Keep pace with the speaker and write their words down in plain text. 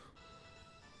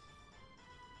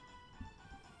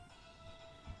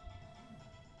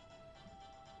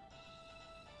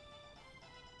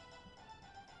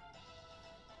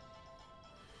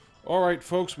All right,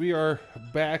 folks, we are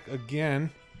back again.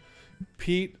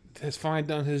 Pete has finally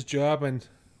done his job and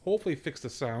hopefully fixed the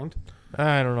sound.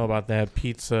 I don't know about that.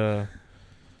 Pete's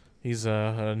he's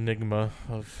an enigma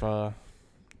of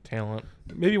talent.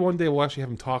 Maybe one day we'll actually have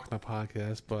him talk on the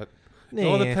podcast, but it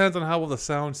all depends on how well the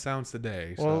sound sounds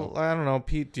today. Well, I don't know.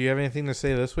 Pete, do you have anything to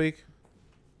say this week?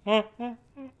 Thanks,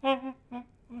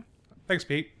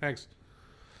 Pete. Thanks.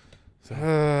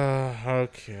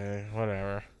 Okay,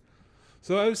 whatever.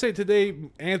 So I would say today,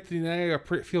 Anthony and I are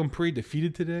feeling pretty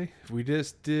defeated today. We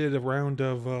just did a round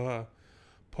of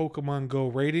Pokemon Go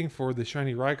raiding for the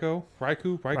shiny Raikou.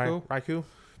 Raikou?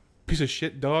 Piece of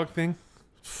shit dog thing.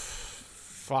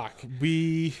 Fuck.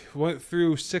 We went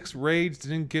through 6 raids,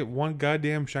 didn't get one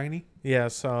goddamn shiny. Yeah,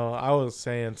 so I was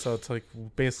saying, so it's like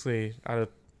basically out of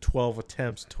 12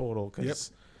 attempts total,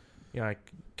 because I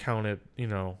counted,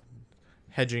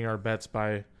 hedging our bets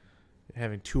by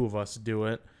having 2 of us do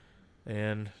it,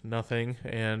 and nothing.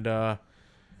 And,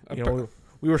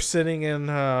 we were sitting in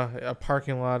a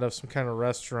parking lot of some kind of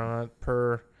restaurant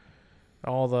per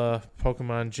all the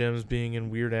Pokemon gyms being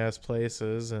in weird-ass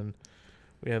places, and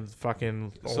we had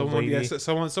fucking old lady.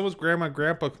 Someone's grandma and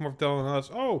grandpa come up telling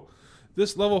us, oh,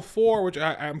 this level 4, which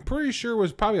I'm pretty sure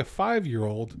was probably a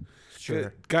 5-year-old,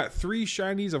 Sure. got 3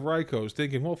 shinies of Raikous,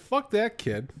 thinking, well, fuck that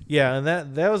kid. Yeah, and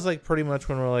that was like pretty much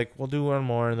when we're like, we'll do one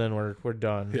more and then we're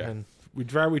done. Yeah. And We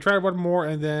tried one more,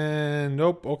 and then,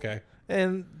 nope, okay.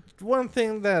 And one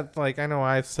thing that, like, I know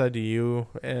I've said to you,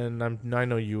 and I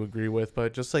know you agree with,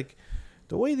 but just, like,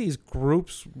 the way these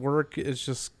groups work is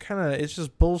just it's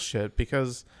just bullshit,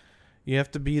 because you have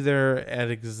to be there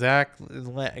at exactly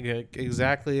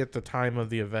at the time of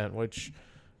the event, which,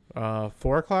 4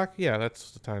 o'clock? Yeah,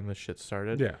 that's the time this shit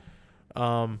started. Yeah.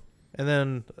 And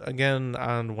then, again,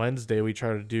 on Wednesday, we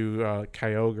tried to do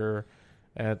Kyogre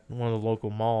at one of the local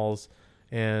malls,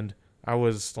 and I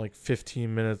was like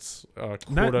 15 minutes, quote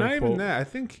Not unquote. even that. I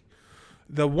think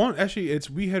the one, actually,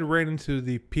 we had ran into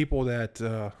the people that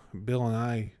Bill and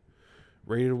I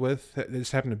raided with. They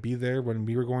just happened to be there when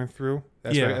we were going through.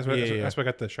 That's why I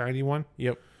got the shiny one.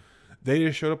 Yep. They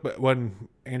just showed up when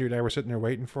Andrew and I were sitting there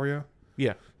waiting for you.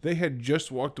 Yeah. They had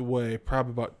just walked away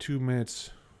probably about 2 minutes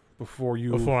before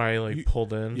I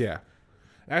pulled in. Yeah.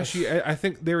 Actually, I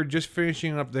think they were just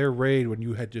finishing up their raid when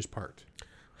you had just parked.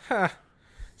 Ha.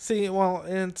 See, well,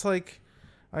 and it's like,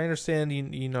 I understand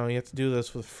you have to do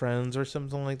this with friends or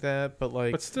something like that, but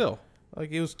still,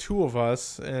 like, it was 2 of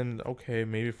us, and okay,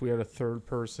 maybe if we had a third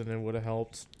person, it would have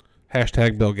helped.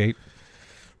 Hashtag Bill Gates.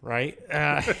 Right?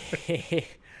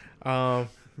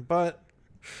 But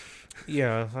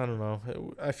yeah, I don't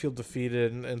know. I feel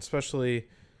defeated, and especially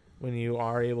when you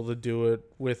are able to do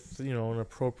it with, an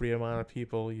appropriate amount of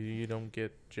people, you don't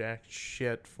get jack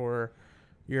shit for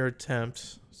your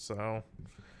attempt. So,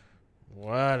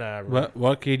 whatever.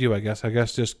 What can you do, I guess? I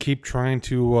guess just keep trying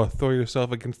to throw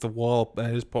yourself against the wall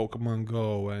that is Pokemon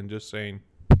Go and just saying.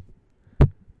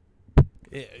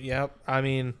 Yep. I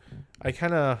mean, I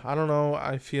don't know.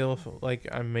 I feel like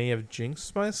I may have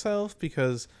jinxed myself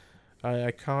because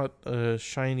I caught a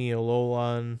shiny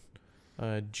Alolan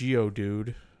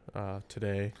Geodude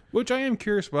today. Which I am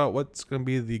curious about what's going to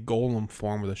be the Golem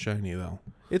form of the shiny, though.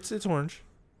 It's orange.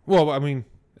 Well, I mean,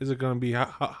 is it going to be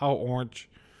how orange?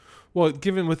 Well,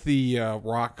 given with the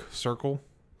rock circle,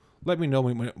 let me know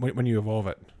when you evolve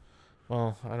it.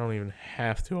 Well, I don't even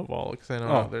have to evolve because I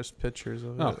know there's pictures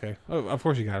of it. Okay. Oh, of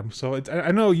course you got them. So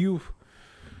I know you.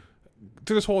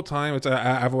 Through this whole time,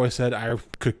 I've always said I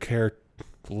could care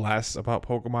less about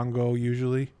Pokemon Go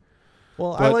usually.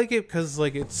 Well, I like it because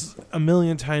it's a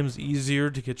million times easier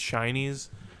to get shinies.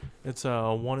 It's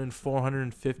a 1 in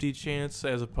 450 chance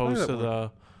as opposed to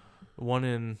the 1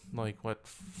 in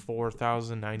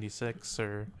 4,096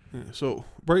 or. Yeah, so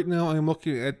right now I'm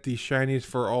looking at the shinies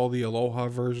for all the Aloha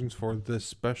versions for this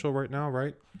special right now,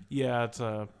 right? Yeah, it's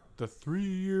the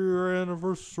 3-year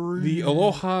anniversary. The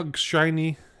Aloha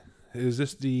shiny is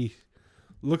just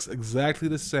looks exactly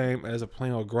the same as a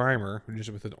plain old Grimer, just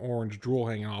with an orange drool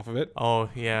hanging off of it. Oh,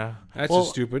 yeah. That's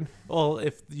just stupid. Well,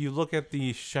 if you look at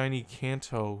the shiny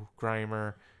Kanto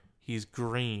Grimer, he's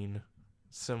green,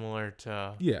 similar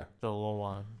to the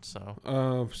Alolan. So,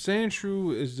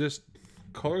 Sandshrew is just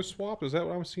color swap. Is that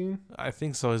what I'm seeing? I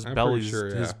think so. His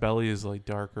belly is like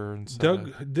darker and stuff.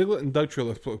 Diglett and Dugtrio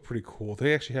look pretty cool.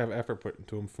 They actually have effort put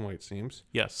into them from what it seems.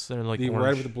 Yes, they're like the orange.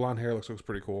 red with the blonde hair looks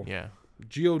pretty cool. Yeah.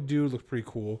 Geodude looks pretty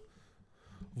cool.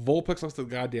 Vulpix looks the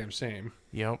goddamn same.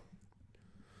 Yep.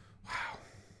 Wow.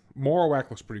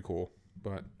 Marowak looks pretty cool,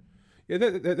 but yeah,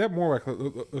 that Marowak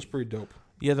looks pretty dope.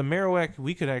 Yeah, the Marowak,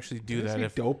 we could actually do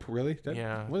that. Dope, really?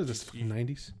 Yeah. What is this?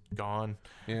 90s? Gone.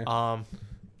 Yeah.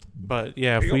 But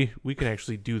yeah, if we can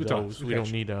actually do those, we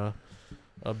don't need a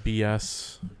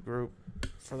BS group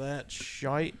for that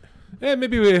shite. Yeah,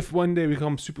 maybe if one day we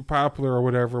become super popular or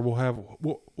whatever,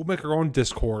 we'll make our own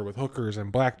Discord with hookers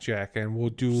and blackjack, and we'll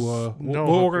do we'll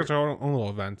organize our own little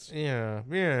events.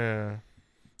 Yeah.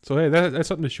 So hey, that's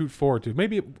something to shoot forward to.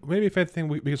 Maybe if anything,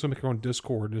 we can still make our own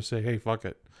Discord and just say, hey, fuck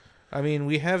it. I mean,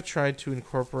 we have tried to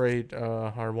incorporate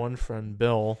our one friend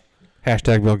Bill.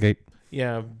 #BillGate.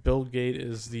 Yeah, Bill Gate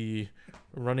is the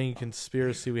running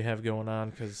conspiracy we have going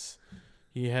on because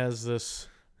he has this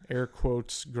air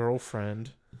quotes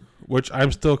girlfriend. Which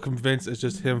I'm still convinced is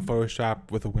just him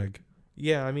photoshopped with a wig.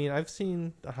 Yeah, I mean, I've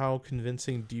seen how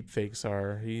convincing deepfakes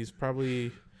are. He's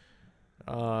probably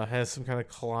has some kind of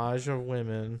collage of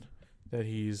women that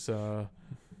he's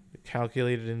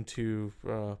calculated into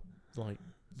like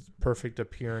perfect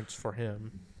appearance for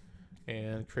him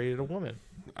and created a woman.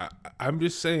 I'm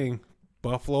just saying,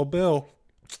 Buffalo Bill.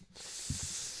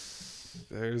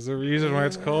 There's a reason why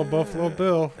it's called Buffalo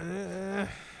Bill.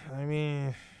 I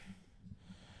mean,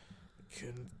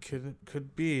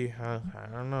 could be. I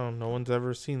don't know. No one's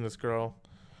ever seen this girl.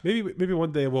 Maybe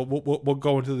one day we'll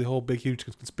go into the whole big huge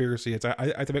conspiracy.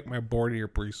 I have to make my board here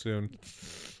pretty soon.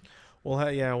 We'll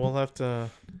have to.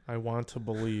 I want to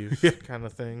believe kind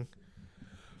of thing.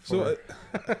 So,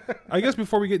 I guess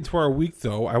before we get into our week,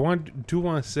 though, I want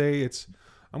to say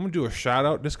I'm gonna do a shout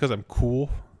out just because I'm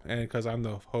cool and because I'm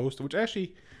the host. Which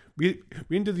actually, we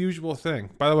didn't do the usual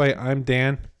thing. By the way, I'm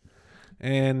Dan,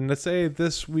 and let's say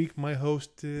this week my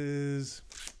host is.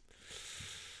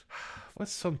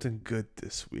 What's something good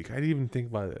this week? I didn't even think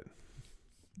about it.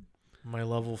 My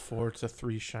level 4 to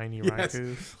 3 shiny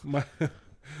Raikus.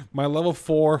 My level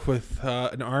 4 with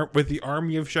with the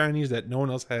army of shinies that no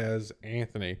one else has,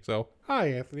 Anthony. So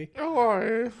hi, Anthony.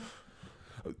 Hi.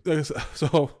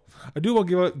 So I do want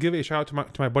to give a shout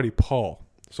out to my buddy Paul.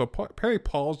 So apparently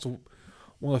Paul's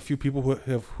one of the few people who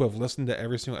have listened to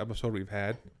every single episode we've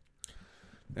had,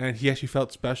 and he actually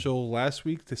felt special last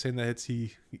week to saying that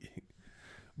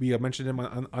we mentioned him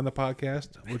on the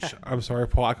podcast. Which I'm sorry,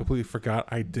 Paul, I completely forgot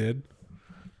I did.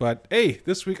 But hey,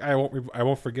 this week I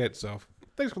won't forget. So.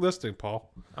 Thanks for listening, Paul.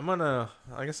 I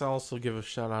guess I'll also give a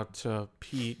shout out to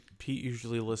Pete. Pete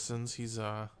usually listens. He's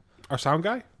our sound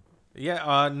guy?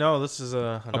 Yeah, no, this is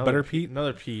a better Pete?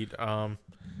 Another Pete.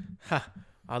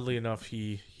 Oddly enough,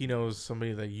 he knows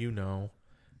somebody that you know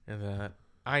and that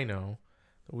I know.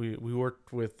 We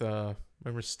worked with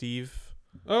remember Steve?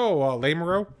 Oh,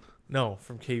 Lamero? No,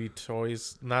 from KB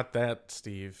Toys. Not that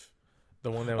Steve. The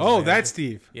one that was Oh, that's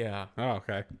Steve. Yeah. Oh,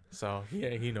 okay. So, yeah,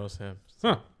 he knows him.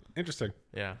 Huh. Interesting.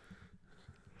 Yeah.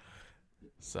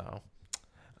 So,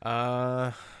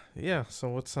 yeah. So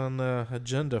what's on the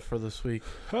agenda for this week?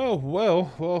 Oh,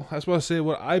 well, I just want to say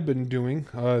what I've been doing.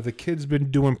 The kid's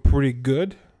been doing pretty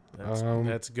good.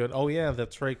 That's good. Oh, yeah,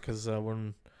 that's right. Because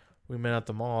when we met at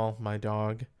the mall, my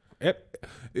dog. Yep.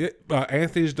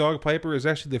 Anthony's dog, Piper, is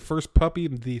actually the first puppy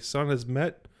the son has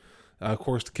met. Of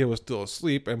course, the kid was still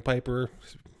asleep, and Piper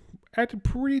acted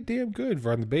pretty damn good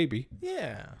around the baby.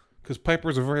 Yeah. Because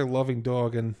Piper's a very loving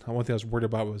dog, and one thing I was worried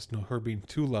about was her being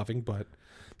too loving, but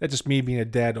that's just me being a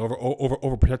dad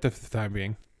overprotective for the time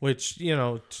being. Which,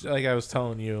 like I was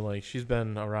telling you, like she's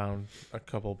been around a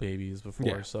couple babies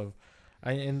before, so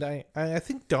I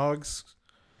think dogs,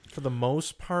 for the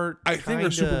most part, I think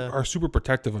are super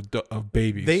protective of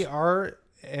babies. They are,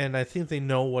 and I think they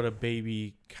know what a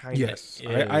baby kind of is.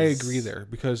 Yes, I agree there,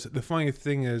 because the funny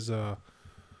thing is,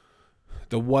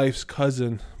 the wife's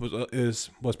cousin was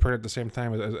pregnant at the same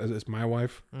time as my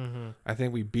wife. Mm-hmm. I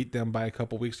think we beat them by a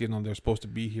couple weeks, even though they're supposed to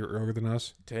be here earlier than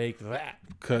us. Take that.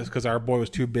 Because our boy was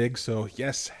too big. So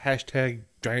yes,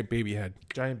 # giant baby head.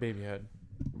 Giant baby head.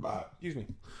 Excuse me.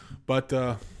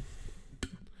 But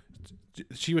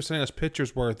she was sending us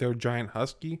pictures where their giant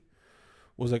husky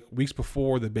was like weeks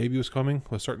before the baby was coming,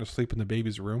 was starting to sleep in the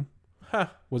baby's room. Huh.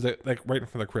 Was it like right in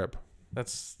front of the crib?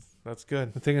 That's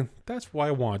good. I'm thinking, that's why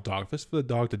I want a dog. Just for the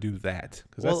dog to do that.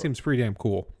 Because that seems pretty damn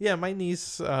cool. Yeah, my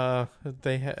niece, at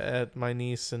my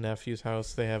niece and nephew's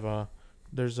house, they have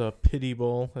there's a pity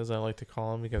bowl, as I like to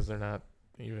call them, because they're not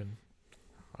even,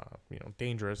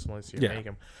 dangerous unless you make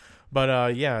them.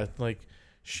 But, like,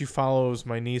 she follows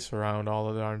my niece around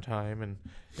all the darn time, and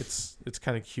it's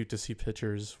kind of cute to see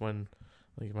pictures when,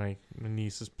 like, my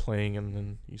niece is playing, and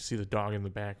then you see the dog in the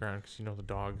background, because, the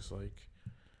dog's, like,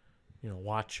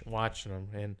 watching them.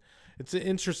 And it's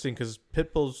interesting because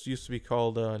pit bulls used to be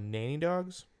called nanny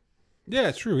dogs. Yeah,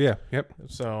 it's true. Yeah, yep.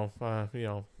 So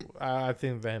I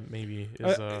think that maybe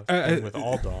is a thing with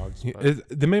all dogs.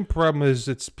 The main problem is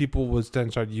people would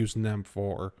then start using them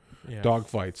for dog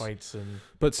fights. And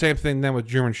but same thing then with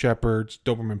German Shepherds,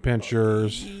 Doberman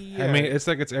Pinschers. Yeah. I mean, it's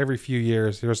like it's every few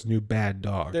years there's a new bad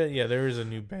dog. There is a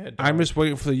new bad dog. I'm just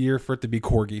waiting for the year for it to be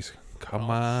corgis.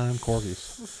 Come on,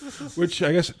 corgis. Which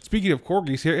I guess, speaking of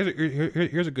corgis,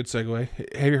 here's a good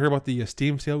segue. Have you heard about the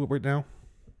Steam sale right now?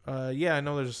 Yeah, I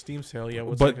know there's a Steam sale. Yeah,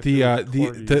 but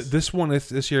this one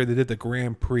this year they did the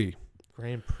Grand Prix.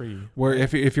 Grand Prix, where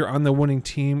if you're on the winning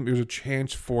team, there's a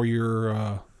chance for your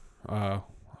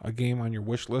a game on your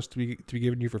wish list to be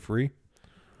given you for free.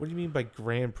 What do you mean by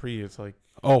Grand Prix? It's like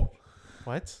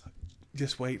what?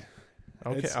 Just wait.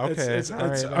 Okay. It's, All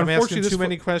right. I'm unfortunately asking too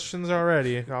many questions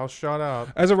already. I'll shut up.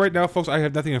 As of right now, folks, I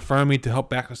have nothing in front of me to help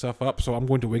back the stuff up, so I'm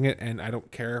going to wing it, and I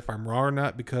don't care if I'm wrong or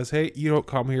not because, hey, you don't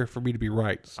come here for me to be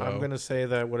right. So. I'm going to say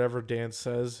that whatever Dan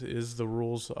says is the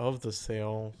rules of the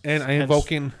sale. And I'm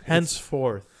invoking...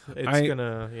 Henceforth, I'm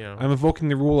invoking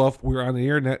the rule of we're on the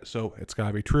internet, so it's got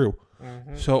to be true.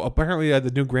 Mm-hmm. So apparently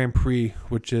the new Grand Prix,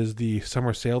 which is the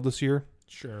summer sale this year.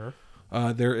 Sure.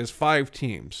 There is 6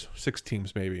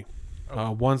 teams maybe.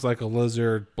 One's like a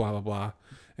lizard, blah blah blah,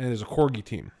 and there's a corgi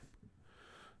team.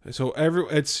 So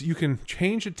you can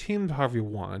change the team however you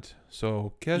want.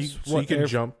 So you can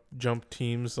jump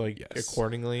teams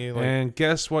accordingly. And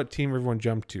guess what team everyone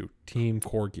jumped to? Team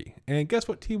Corgi. And guess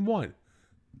what team won?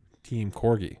 Team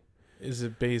Corgi. Is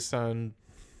it based on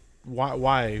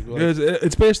why?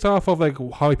 It's based off of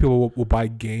how many people will buy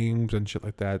games and shit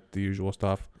like that, the usual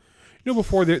stuff.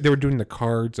 Before they were doing the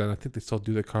cards, and I think they still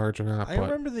do the cards or not. I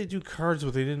remember they do cards,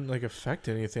 but they didn't affect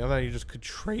anything. I thought you just could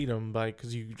trade them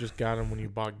because you just got them when you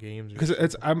bought games.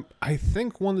 Because I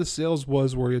think one of the sales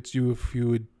was where it's if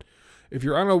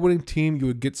you're on a winning team, you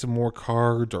would get some more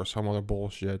cards or some other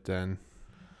bullshit. And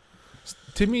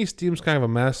to me, Steam's kind of a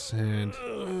mess. And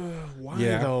why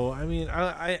though? I mean,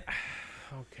 I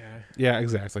okay. Yeah,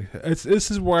 exactly. This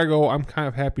is where I go. I'm kind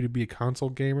of happy to be a console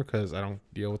gamer because I don't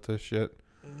deal with this shit.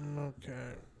 Okay.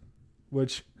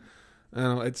 Which, I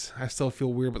don't know, I still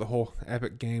feel weird about the whole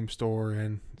Epic Game Store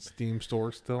and Steam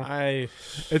Store still.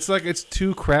 It's like it's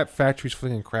two crap factories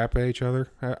flinging crap at each other,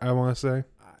 I want to say.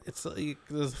 It's like,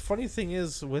 the funny thing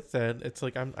is with that, it's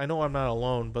like, I know I'm not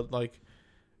alone, but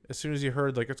as soon as you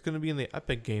heard, it's going to be in the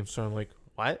Epic Game Store, I'm like,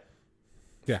 what?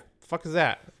 Yeah. The fuck is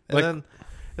that? And then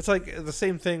it's like the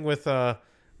same thing with,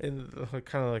 in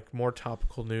kind of more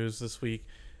topical news this week.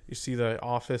 You see The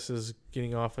Office is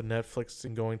getting off of Netflix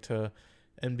and going to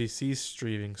NBC's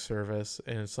streaming service,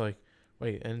 and it's like,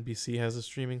 wait, NBC has a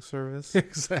streaming service?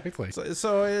 Exactly.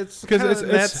 So it's kind of in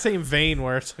that same vein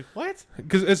where it's like, what?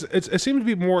 Because it seems to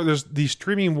be more. There's these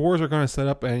streaming wars are going to set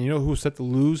up, and you know who's set to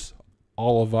lose?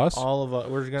 All of us. All of us.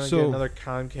 We're going to get another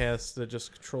Comcast that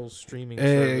just controls streaming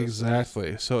services.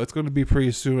 Exactly. So it's going to be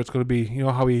pretty soon. It's going to be,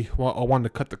 how we wanted to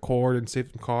cut the cord and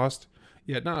save some cost.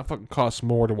 Yeah, not fucking costs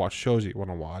more to watch shows you want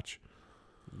to watch.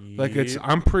 Yep.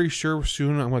 I'm pretty sure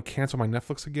soon I'm going to cancel my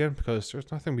Netflix again because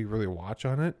there's nothing we really watch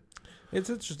on it. It's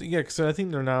interesting, yeah, because I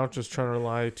think they're now just trying to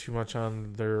rely too much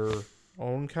on their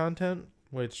own content,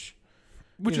 which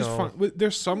is fun.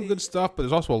 There's some good stuff, but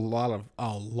there's also a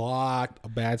lot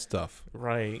of bad stuff.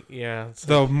 Right? Yeah.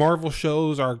 The Marvel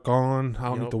shows are gone. I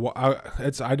don't need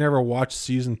to. I never watched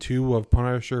season 2 of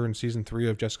Punisher and season 3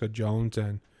 of Jessica Jones,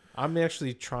 and I'm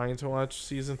actually trying to watch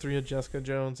season 3 of Jessica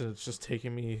Jones, and it's just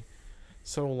taking me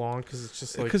so long because it's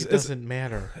just it doesn't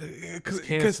matter. It's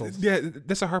canceled. Yeah,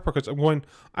 that's a hard part. Because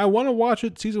I want to watch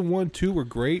it. Season 1, 2 were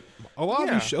great. A lot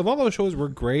of those shows were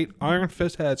great. Iron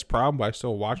Fist had its problem, but I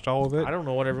still watched all of it. I don't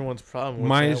know what everyone's problem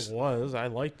with that was. I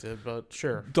liked it, but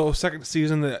sure. The second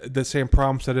season, the same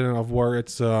problem set in of where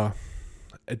it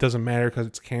doesn't matter because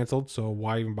it's canceled, so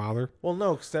why even bother? Well,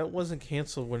 no, because that wasn't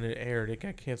canceled when it aired. It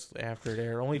got canceled after it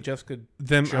aired. Only Jessica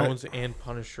Jones and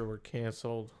Punisher were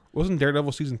canceled. Wasn't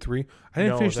Daredevil season 3? I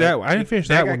didn't finish that. I didn't finish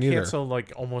that one either. That got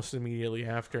canceled almost immediately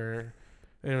after,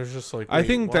 and it was just like. I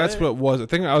think that's what it was. I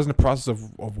think I was in the process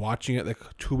of watching it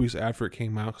 2 weeks after it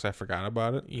came out because I forgot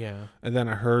about it. Yeah. And then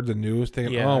I heard the news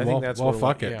thinking,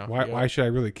 fuck it. Yeah, why should I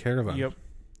really care then? Yep.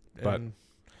 But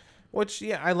which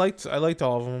I liked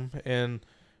all of them, and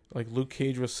Luke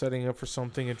Cage was setting up for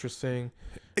something interesting.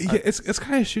 Yeah, it's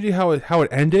kind of shitty how it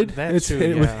ended.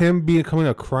 With him becoming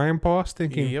a crime boss,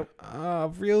 thinking,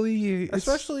 really?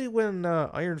 Especially when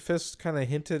Iron Fist kind of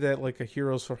hinted at a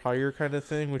Heroes for Hire kind of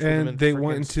thing, which and they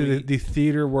went into the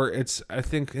theater where it's, I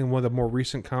think, in one of the more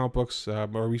recent comic books, or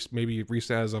maybe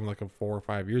recent as of 4 or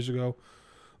 5 years ago,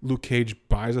 Luke Cage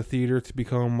buys a theater to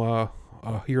become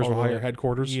Heroes for Hire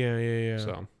headquarters. Yeah.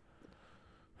 So,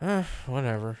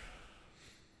 whatever.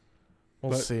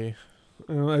 We'll see.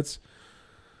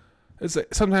 It's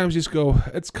like sometimes you just go,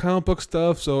 it's comic book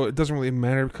stuff, so it doesn't really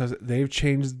matter because they've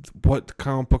changed what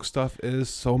comic book stuff is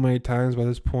so many times by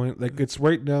this point. Like, it's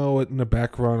right now in the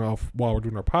background of while we're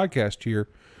doing our podcast here,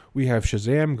 we have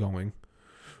Shazam going,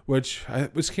 which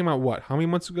this came out how many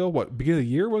months ago? Beginning of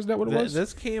the year? Was that what it was?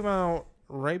 This came out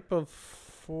right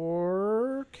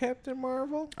before Captain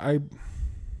Marvel.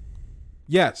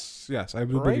 Yes, I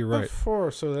believe you're right. Before,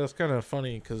 so that's kind of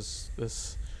funny because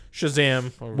this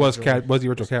Shazam was the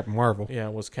original Captain Marvel. Yeah,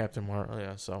 it was Captain Marvel.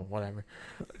 Yeah, so whatever.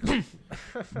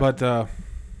 But I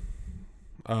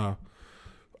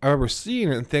remember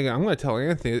seeing it and thinking, I'm going to tell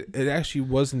Anthony, it actually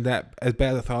wasn't that as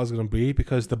bad as I thought it was going to be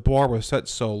because the bar was set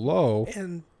so low.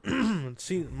 And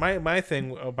see, my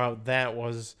thing about that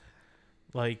was,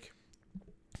 like,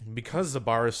 because the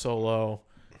bar is so low,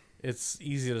 it's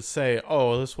easy to say,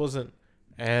 oh, this wasn't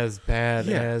as bad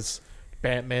as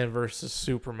Batman versus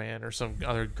Superman or some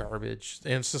other garbage.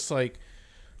 And it's just like,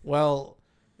 well,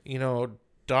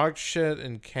 dog shit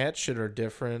and cat shit are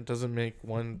different. Doesn't make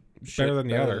one shit better than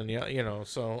the other.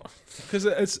 So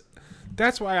because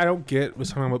that's why I don't get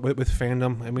with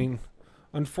fandom. I mean,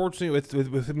 unfortunately,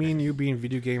 with me and you being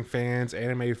video game fans,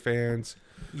 anime fans,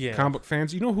 comic book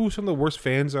fans, you know who some of the worst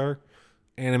fans are?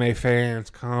 Anime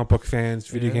fans, comic book fans,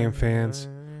 video game fans.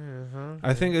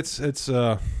 I think it's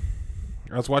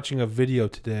I was watching a video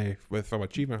today from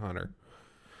Achievement Hunter,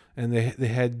 and they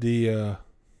had the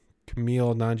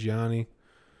Camille Nanjiani.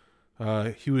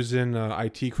 He was in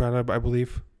IT Crowd, I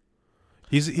believe.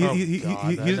 I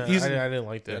didn't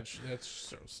like that.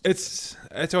 That's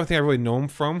the only thing I really know him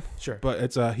from. Sure,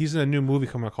 but he's in a new movie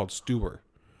coming out called Stuber,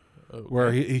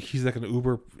 where he's like an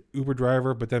Uber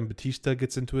driver, but then Batista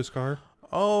gets into his car.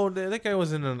 Oh, that guy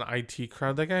was in an IT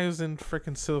Crowd. That guy was in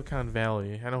freaking Silicon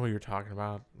Valley. I know who you're talking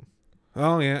about.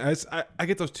 Oh yeah, I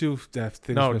get those two things.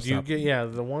 No,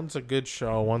 the one's a good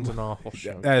show, one's an awful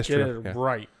show. That is true. Get it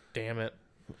right, damn it.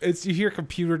 It's you hear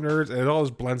computer nerds and it all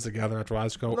just blends together. That's why I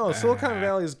just go. No, Silicon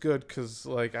Valley is good because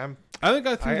like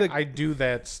I do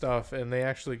that stuff and they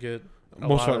actually get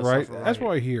most of it right. That's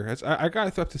what I hear. I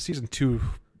got up to season 2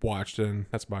 watched and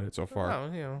that's about it so far.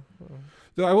 Oh,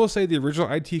 Though I will say the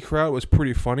original IT Crowd was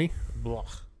pretty funny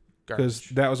because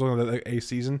that was only like a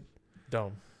season.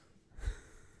 Dumb.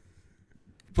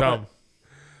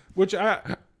 Which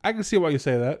I can see why you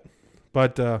say that,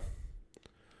 but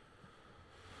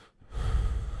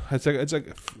it's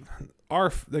like our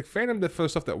fandom for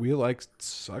stuff that we like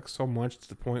sucks so much to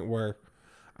the point where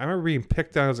I remember being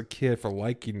picked on as a kid for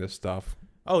liking this stuff.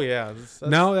 Oh yeah.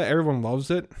 Now that everyone loves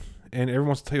it and everyone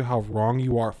wants to tell you how wrong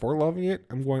you are for loving it,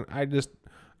 I'm going. I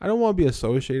don't want to be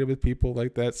associated with people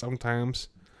like that. Sometimes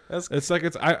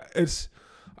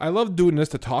I love doing this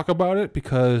to talk about it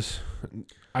because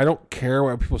I don't care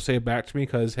what people say back to me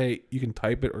because, hey, you can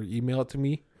type it or email it to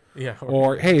me. Yeah.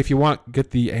 Or, hey, if you want,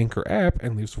 get the Anchor app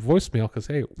and leave us a voicemail because,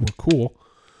 hey, we're cool.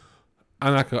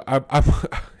 I'm not going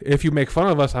to... If you make fun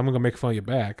of us, I'm going to make fun of you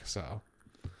back. So,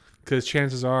 because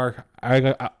chances are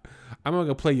I'm going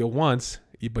to play you once,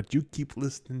 but you keep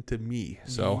listening to me.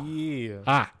 So,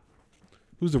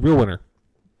 who's the real winner?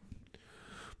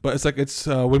 But it's like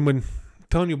when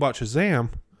telling you about Shazam...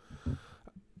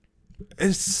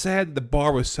 It's sad the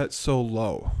bar was set so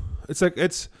low.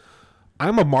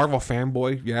 I'm a Marvel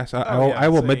fanboy. Yes, I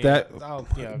will admit that.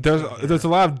 There's a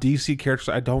lot of DC characters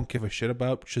I don't give a shit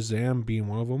about. Shazam being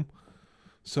one of them.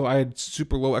 So I had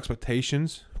super low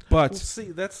expectations. But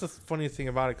see, that's the funny thing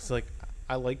about it. Because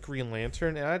I like Green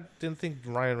Lantern, and I didn't think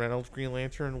Ryan Reynolds' Green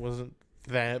Lantern wasn't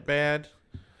that bad,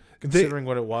 considering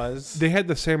what it was. They had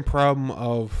the same problem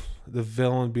of the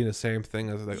villain being the same thing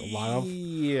as a lot of,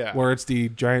 where it's the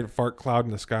giant fart cloud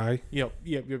in the sky. Yep.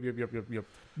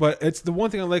 But it's the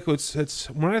one thing I like. It's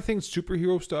when I think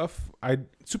superhero stuff,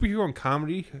 superhero and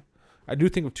comedy, I do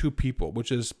think of two people,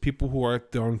 which is people who are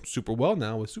done super well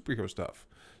now with superhero stuff.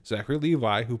 Zachary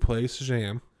Levi, who plays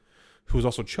Shazam, who is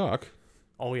also Chuck.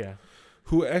 Oh yeah.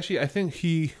 Who actually I think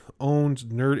he owns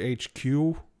Nerd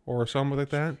HQ or something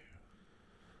like that.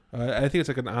 I think it's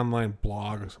like an online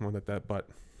blog or something like that, but.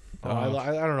 I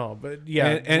don't know, but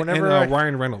yeah, and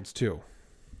Ryan Reynolds too.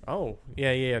 Oh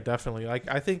yeah, definitely. Like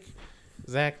I think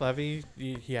Zach Levy,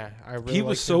 I really. He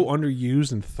was so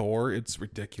underused in Thor, it's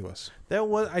ridiculous.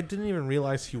 I didn't even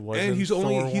realize he was. And he's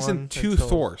in 2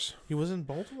 Thors. He was in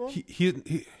both of them.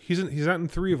 He's not in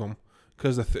 3 of them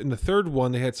because in the third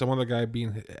one they had some other guy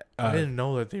being. I didn't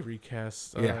know that they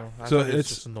recast. So it's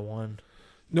just in the one.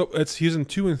 Nope, he's in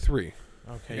 2 and 3.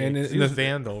 Okay, and he was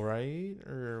Vandal, right?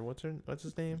 Or what's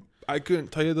his name? I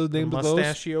couldn't tell you the names of those.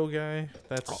 Mustachio guy.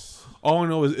 All I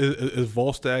know is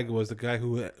Volstagg was the guy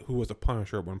who was a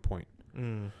Punisher at one point.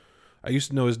 I used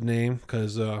to know his name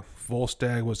because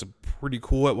Volstagg was pretty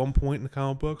cool at one point in the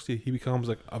comic books. He becomes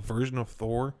like a version of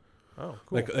Thor. Oh,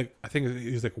 cool. Like I think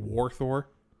he's like War Thor.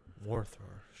 War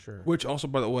Thor, sure. Which also,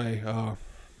 by the way,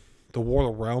 the War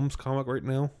of the Realms comic right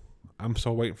now. I'm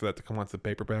so waiting for that to come out to the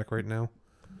paperback right now.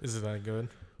 Is it that good?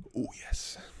 Oh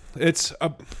yes, it's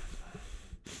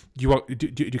do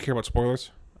you care about spoilers?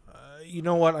 You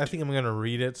know what? I think I'm gonna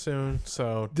read it soon.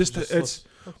 So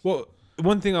well.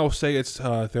 One thing I will say, it's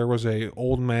there was a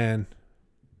old man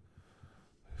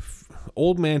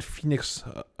Phoenix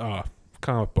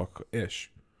comic book ish,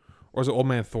 or was it Old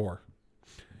Man Thor?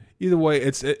 Either way,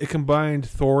 it combined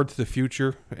Thor to the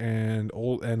future and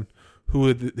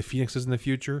who the Phoenix is in the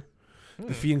future.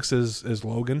 The Phoenix is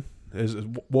Logan, is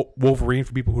Wolverine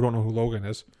for people who don't know who Logan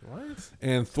is. What?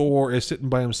 And Thor is sitting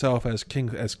by himself as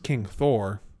King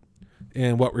Thor,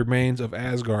 in what remains of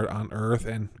Asgard on Earth,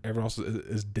 and everyone else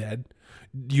is dead.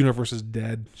 The universe is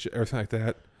dead, everything like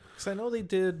that. Because I know they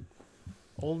did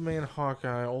Old Man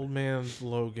Hawkeye, Old Man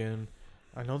Logan.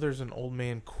 I know there's an Old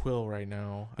Man Quill right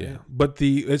now. Yeah, but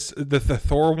the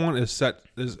Thor one is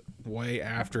way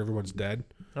after everyone's dead.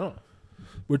 Oh,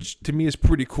 which to me is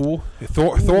pretty cool.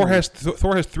 Thor has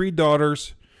 3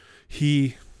 daughters.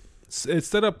 It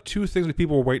set up 2 things that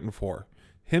people were waiting for: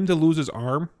 him to lose his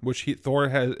arm, which Thor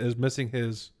is missing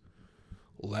his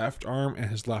left arm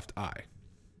and his left eye.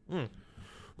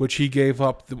 Which he gave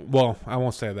up. Well, I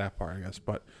won't say that part, I guess,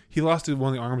 but he lost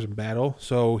one of the arms in battle,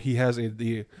 so he has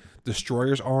the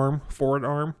Destroyer's arm, forward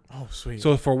arm. Oh, sweet.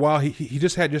 So for a while, he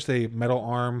just had just a metal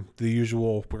arm, the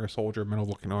usual Winter Soldier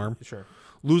metal-looking arm. Sure.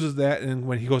 Loses that, and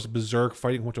when he goes to Berserk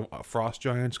fighting a bunch of frost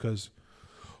giants, because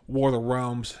War of the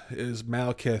Realms is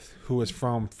Malekith, who is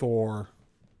from Thor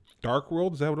Dark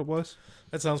World. Is that what it was?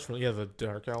 That sounds familiar. Yeah, the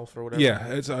Dark Elf or whatever. Yeah,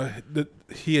 it's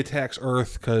he attacks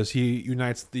Earth because he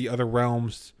unites the other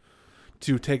realms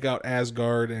to take out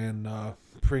Asgard and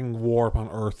bring war upon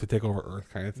Earth to take over Earth,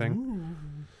 kind of thing.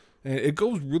 Ooh. And it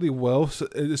goes really well. So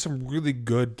there's some really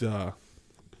good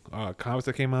comics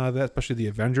that came out of that, especially the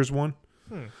Avengers one.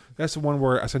 That's the one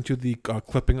where I sent you the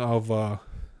clipping of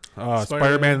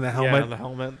Spider-Man in the helmet. Yeah, the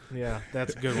helmet. Yeah,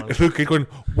 that's a good one. Luke going,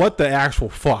 what the actual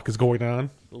fuck is going on?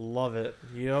 Love it.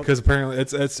 Yep. Because apparently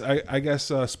it's I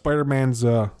guess Spider-Man's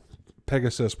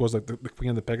Pegasus was like the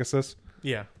queen of the Pegasus.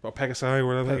 Yeah. Or Pegasi,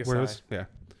 whatever it is. Yeah.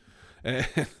 And,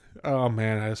 oh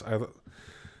man,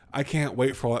 I can't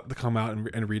wait for it to come out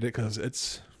and read it,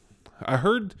 because I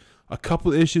heard a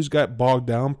couple of issues got bogged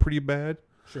down pretty bad.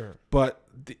 Sure. But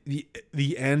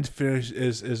the end finish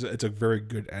is it's a very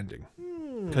good ending,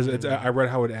 because I read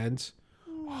how it ends.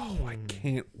 Oh, I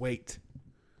can't wait.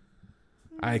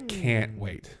 I can't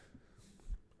wait.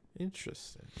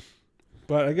 Interesting.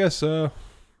 But I guess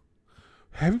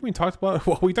haven't we talked about?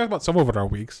 Well, we talked about some of it our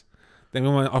weeks. Then we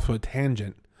went off on a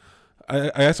tangent. I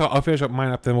guess I'll finish up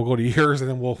mine up. Then we'll go to yours, and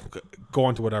then we'll go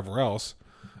on to whatever else.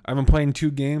 I've been playing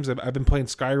 2 games. I've been playing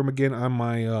Skyrim again on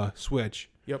my Switch.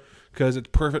 Yep. Because it's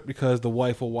perfect, because the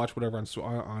wife will watch whatever on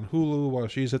Hulu while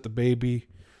she's at the baby.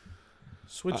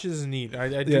 Switch is neat.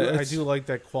 I do like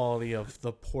that quality of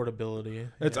the portability.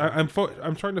 I'm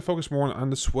trying to focus more on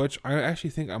the Switch. I actually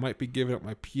think I might be giving up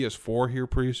my PS4 here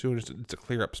pretty soon just to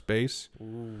clear up space.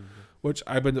 Ooh. Which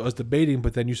I was debating,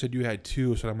 but then you said you had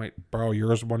 2, so I might borrow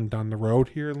yours one down the road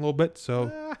here in a little bit.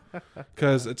 So,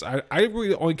 because I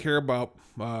really only care about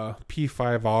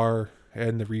P5R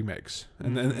and the remakes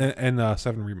and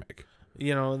 7 remake.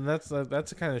 You know, and that's a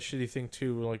kind of shitty thing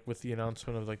too. Like with the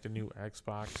announcement of like the new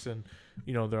Xbox, and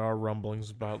you know there are rumblings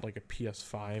about like a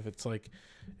PS5. It's like,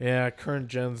 yeah, current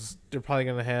gens, they're probably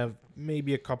gonna have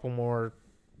maybe a couple more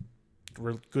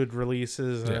good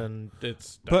releases, and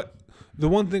it's. But the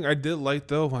one thing I did like,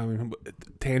 though, I mean,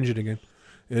 tangent again,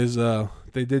 is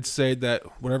they did say that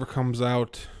whatever comes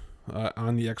out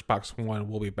on the Xbox One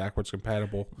will be backwards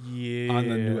compatible. Yeah, on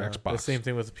the new Xbox. The same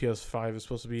thing with the PS5 is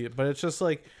supposed to be, but it's just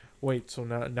like. Wait, so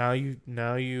now you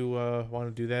want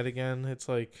to do that again? It's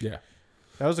like, yeah,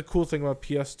 that was a cool thing about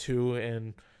PS2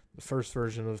 and the first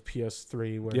version of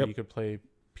PS3 where you could play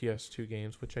PS2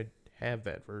 games, which I have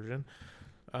that version.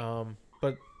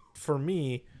 But for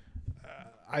me,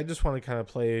 I just want to kind of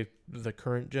play the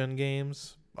current gen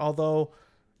games. Although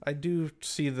I do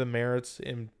see the merits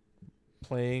in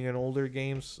playing an older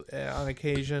games on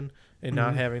occasion and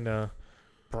not having to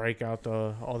break out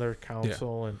the other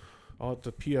console and. Oh,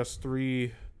 the PS3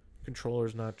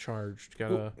 controller's not charged.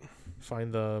 Gotta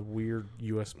find the weird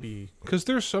USB. Because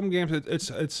there's some games that it's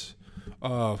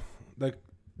like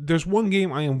there's one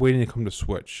game I am waiting to come to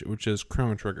Switch, which is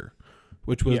Chrono Trigger,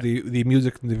 which was the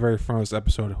music in the very front of this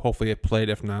episode. Hopefully it played.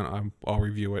 If not, I'll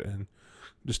review it and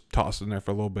just toss it in there for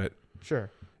a little bit.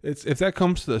 Sure. if that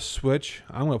comes to the Switch,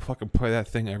 I'm gonna fucking play that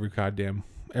thing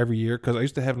every year because I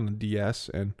used to have it on the DS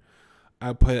and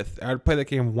I'd play that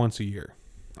game once a year.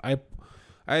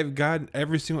 I've gotten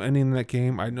every single ending in that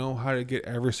game. I know how to get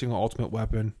every single ultimate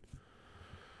weapon.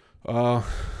 A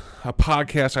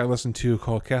podcast I listened to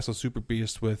called Castle Super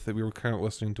Beast we were kind of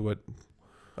listening to it.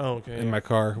 In my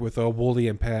car with Wooly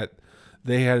and Pat.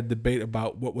 They had a debate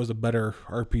about what was a better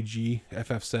RPG,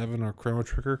 FF7 or Chrono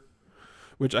Trigger,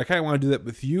 which I kind of want to do that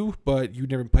with you, but you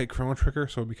never played Chrono Trigger,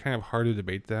 so it'd be kind of hard to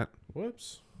debate that.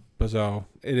 Whoops. But so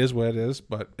it is what it is.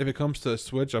 But if it comes to the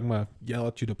Switch, I'm gonna yell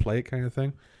at you to play it, kind of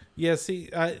thing. Yeah, see,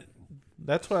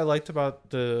 that's what I liked about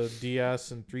the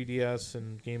DS and 3DS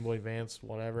and Game Boy Advance,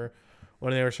 whatever,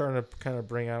 when they were starting to kind of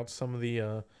bring out some of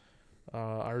the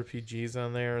RPGs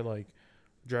on there, like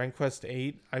Dragon Quest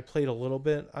VIII. I played a little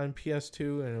bit on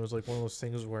PS2, and it was like one of those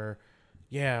things where,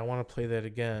 yeah, I want to play that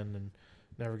again, and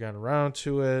never got around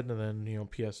to it. And then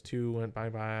PS2 went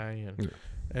bye, and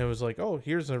it was like, oh,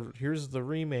 here's the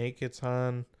remake. It's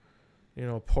on,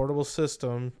 portable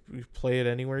system. You play it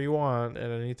anywhere you want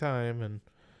at any time, and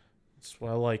it's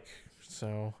what I like.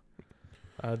 So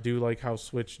I do like how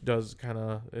Switch does kind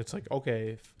of. It's like, okay,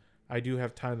 if I do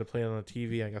have time to play it on a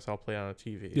TV, I guess I'll play it on a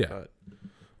TV. Yeah. But,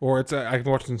 or it's I'm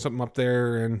watching something up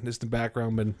there and it's the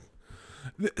background.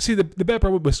 But see, the bad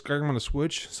problem with Skyrim on the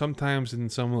Switch, sometimes in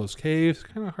some of those caves,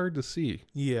 it's kind of hard to see.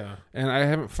 Yeah. And I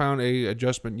haven't found a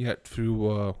adjustment yet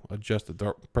to adjust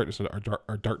the brightness of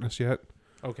our darkness yet.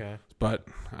 Okay. But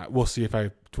we'll see if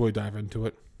I fully dive into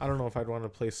it. I don't know if I'd want to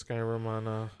play Skyrim on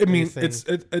I mean,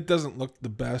 it doesn't look the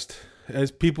best.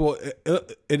 As people,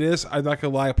 it is, I'm not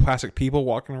going to lie, plastic people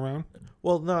walking around.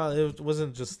 Well, no, it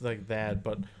wasn't just like that,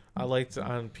 but I liked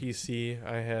on PC,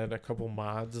 I had a couple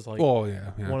mods. Like, oh,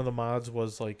 yeah. One of the mods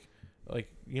was like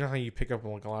you know how you pick up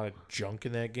like a lot of junk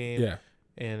in that game? Yeah.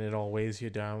 And it all weighs you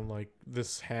down. Like,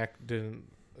 this hack it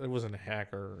wasn't a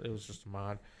hacker, it was just a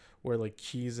mod where like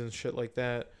keys and shit like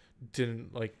that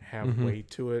didn't like have weight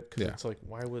to it. Because it's like,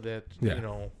 why would that,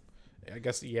 I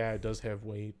guess, it does have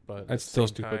weight, but that's still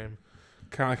stupid.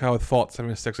 Kind of like how with Fallout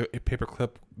 76, a paperclip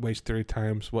weighs 30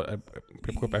 times what a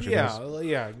paperclip actually is.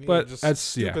 Yeah. But just that's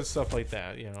stupid stuff like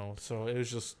that, So it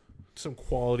was just some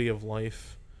quality of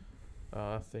life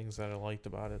things that I liked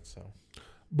about it. So,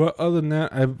 but other than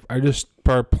that, I just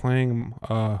started playing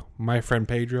My Friend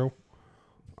Pedro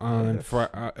on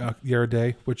the other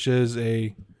day, which is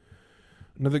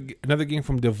another game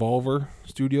from Devolver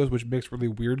Studios, which makes really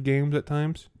weird games at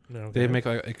times. Okay. They make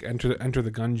like Enter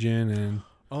the Gungeon and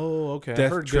okay.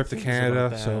 Death Trip to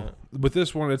Canada. So with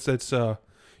this one, it's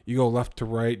you go left to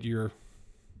right. You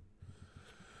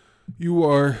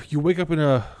wake up in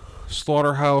a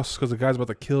slaughterhouse because the guy's about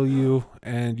to kill you,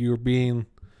 and you're being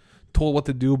told what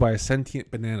to do by a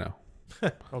sentient banana.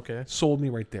 Okay, sold me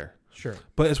right there. Sure,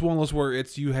 but it's one of those where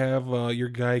you have your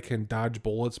guy can dodge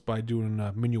bullets by doing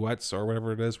minuets or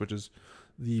whatever it is, which is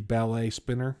the ballet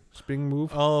spinning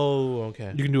move. Oh,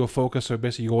 okay. You can do a focus, so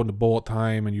basically you go into bullet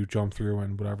time and you jump through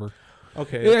and whatever.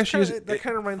 Okay. That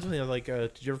kind of reminds me of like,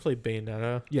 did you ever play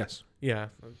Bayonetta? Yes. Yeah.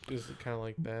 Is it kind of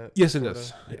like that? Yes, it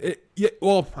is.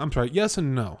 Well, I'm sorry. Yes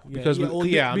and no. Because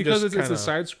because it's a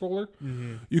side scroller,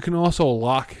 you can also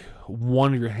lock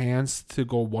one of your hands to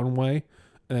go one way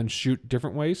and then shoot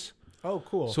different ways. Oh,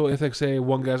 cool. So if, like, say,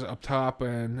 one guy's up top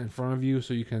and in front of you,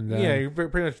 so you can then... Yeah, you're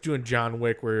pretty much doing John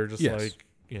Wick where you're just like...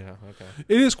 Yeah, okay.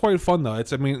 It is quite fun, though.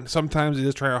 Sometimes it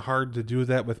is trying hard to do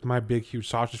that with my big, huge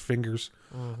sausage fingers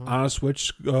on a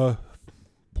Switch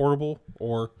portable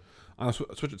or on a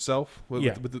Switch itself with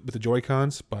the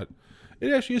Joy-Cons, but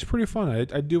it actually is pretty fun.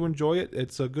 I do enjoy it.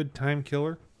 It's a good time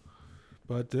killer.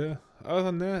 But other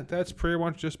than that, that's pretty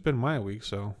much just been my week,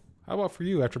 so... How about for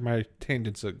you after my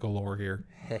tangents galore here?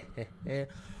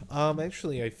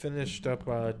 Actually, I finished up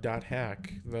Dot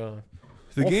Hack. The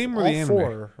game or the anime?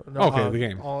 Four. No, okay, the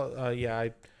game.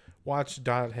 I watched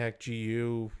Dot Hack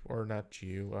GU, or not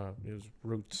GU, it was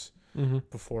Roots,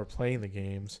 before playing the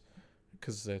games,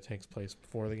 because it takes place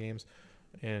before the games,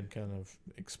 and kind of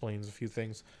explains a few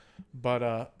things. But,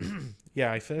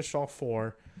 I finished all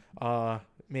four.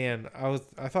 Man,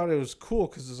 I thought it was cool,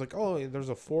 because it's like, oh, there's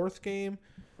a fourth game.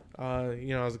 I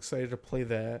was excited to play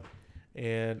that,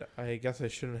 and I guess I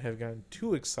shouldn't have gotten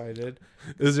too excited.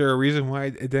 Is there a reason why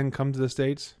it didn't come to the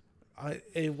States?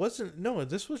 It wasn't. No,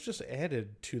 this was just added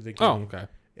to the game. Oh, okay.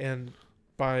 And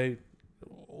by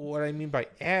what I mean by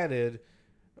added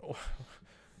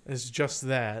is just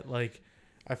that. Like,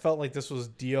 I felt like this was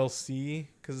DLC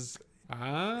because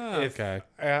okay.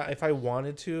 If I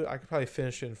wanted to, I could probably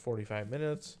finish it in 45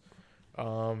 minutes.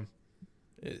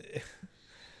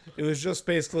 It was just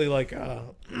basically like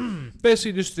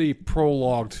basically just the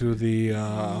prologue to the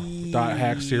Dot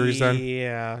Hack series. Then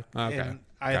okay. And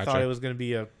I thought it was going to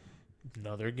be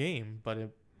another game, but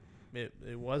it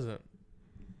wasn't.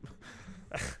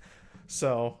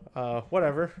 So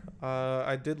whatever.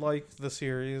 I did like the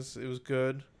series. It was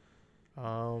good.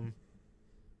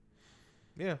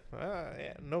 Yeah.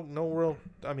 No real.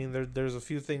 I mean, there's a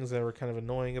few things that were kind of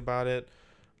annoying about it.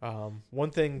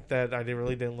 One thing that I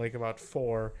really didn't like about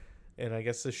 4, and I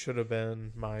guess this should have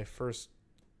been my first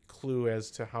clue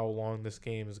as to how long this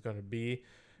game is going to be,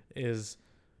 is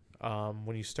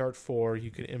when you start 4, you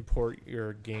can import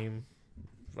your game,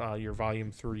 your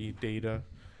Volume 3 data,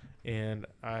 and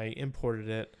I imported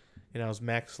it, and I was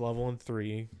max level in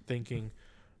 3, thinking,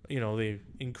 they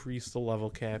increased the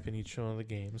level cap in each one of the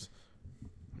games.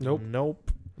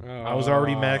 Nope. I was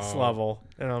already max level,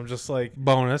 and I'm just like,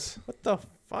 bonus. What the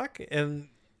fuck? And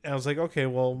I was like, okay,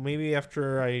 well, maybe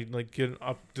after I get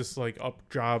up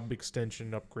job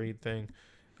extension upgrade thing,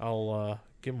 I'll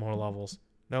get more levels.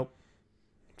 Nope.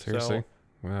 Seriously?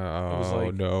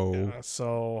 So, no.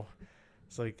 So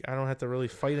it's like I don't have to really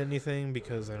fight anything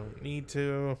because I don't need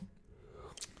to.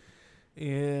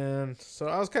 And so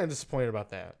I was kind of disappointed about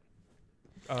that.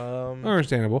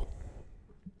 Understandable.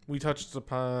 We touched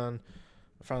upon.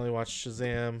 I finally watched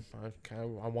Shazam. I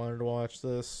wanted to watch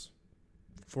this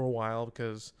for a while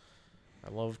because I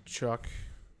love Chuck.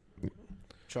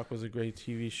 Chuck was a great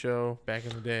TV show back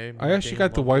in the day. I actually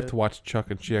got the wife to watch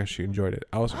Chuck, and she actually enjoyed it.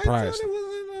 I was surprised. I thought it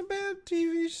wasn't a bad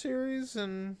TV series,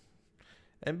 and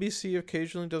NBC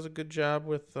occasionally does a good job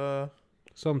with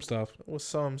some stuff.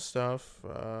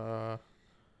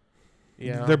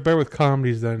 Yeah, they're better with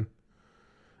comedies than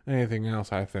anything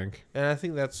else, I think. And I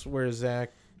think that's where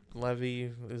Zach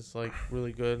Levy is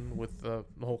really good with the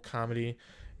whole comedy,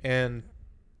 and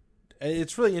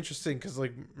it's really interesting because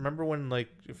remember when the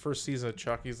first season of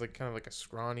Chuck, he's kind of a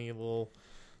scrawny little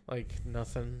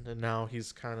nothing, and now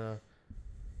he's kind of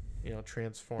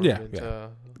transformed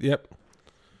into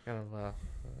kind of a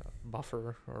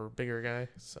buffer or bigger guy.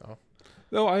 So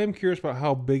though I am curious about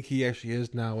how big he actually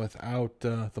is now without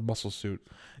the muscle suit.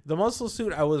 The muscle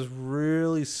suit I was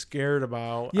really scared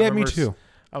about. Yeah, me too.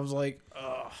 I was like,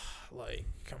 ugh,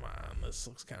 come on, this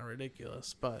looks kind of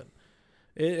ridiculous, but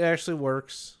it actually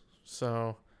works.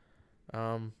 So,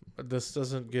 this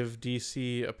doesn't give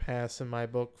DC a pass in my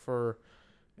book for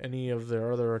any of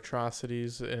their other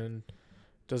atrocities, and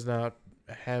does not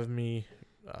have me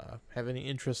have any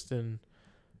interest in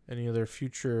any of their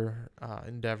future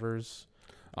endeavors.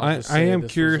 I am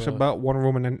curious about Wonder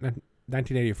Woman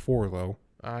 1984, though.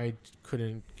 I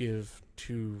couldn't give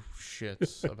two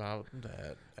shits about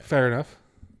that. Fair enough.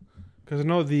 Because I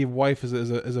know the wife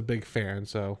is a big fan,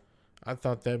 so. I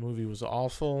thought that movie was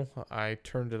awful. I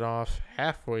turned it off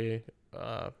halfway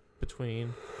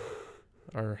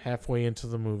halfway into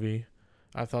the movie.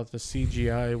 I thought the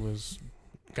CGI was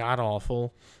god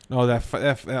awful. Oh,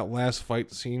 that last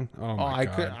fight scene. Oh my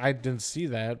god! I didn't see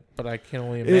that, but I can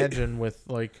only imagine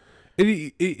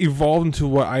it evolved into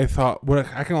what I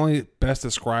I can only best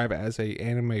describe as a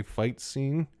anime fight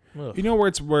scene. Ugh. You know where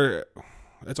it's all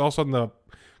of a sudden the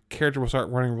character will start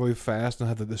running really fast and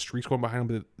have the streaks going behind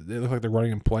them, but they look like they're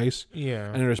running in place. Yeah,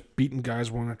 and they're just beating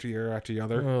guys one after the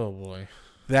other. Oh boy,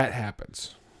 that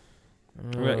happens.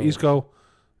 You go.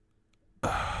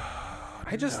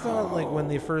 I just thought when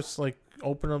they first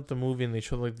opened up the movie and they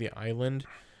showed the island,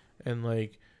 and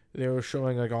they were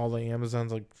showing all the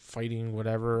Amazons fighting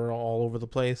whatever all over the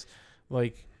place.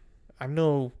 I'm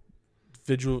no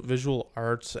visual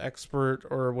arts expert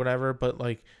or whatever, but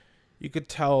you could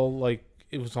tell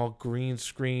it was all green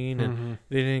screen and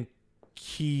they didn't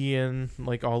key in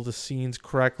all the scenes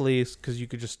correctly because you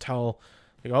could just tell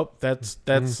that's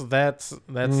that,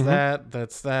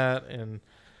 and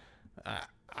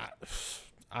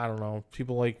I don't know.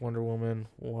 People like Wonder Woman,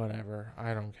 whatever.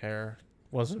 I don't care.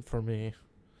 Wasn't for me.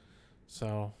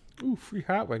 So. Ooh, free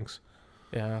hot wings.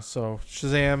 Yeah, so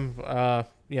Shazam,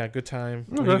 yeah, good time.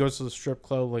 Okay. When he goes to the strip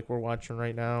club like we're watching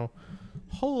right now.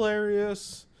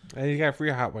 Hilarious. And you got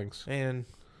free hot wings. And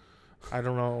I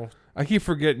don't know. I keep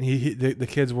forgetting the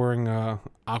kid's wearing a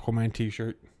Aquaman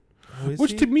t-shirt.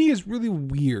 Which to me is really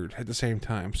weird at the same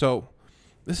time. So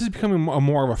this is becoming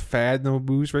more of a fad in the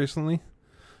movies recently.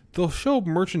 They'll show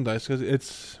merchandise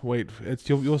because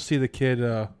you'll see the kid.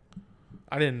 I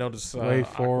didn't notice. Wait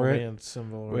for Aquaman it.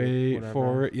 Symbol. Wait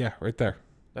for it. Yeah, right there.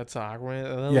 That's Aquaman.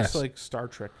 That looks like Star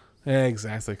Trek. Yeah,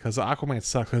 exactly. Because Aquaman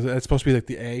sucks. Because it's supposed to be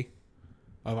the A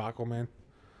of Aquaman.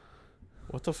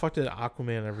 What the fuck did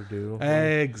Aquaman ever do?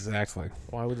 Exactly.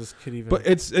 Why would this kid even? But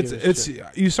it's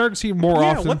you start to see more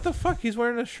often. What the fuck? He's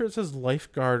wearing a shirt that says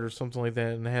lifeguard or something like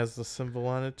that, and it has the symbol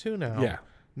on it too now. Yeah.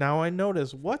 Now I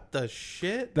notice. What the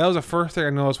shit? That was the first thing I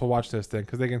noticed while watching this thing,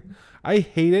 because I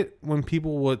hate it when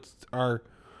people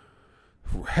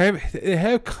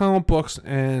have comic books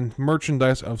and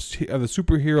merchandise of the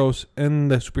superheroes in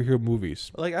the superhero movies.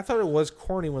 Like, I thought it was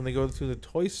corny when they go through the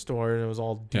toy store and it was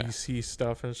all DC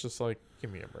stuff, and it's just like,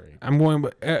 give me a break. I'm going,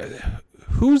 but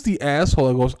who's the asshole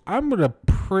that goes, I'm gonna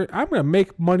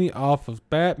make money off of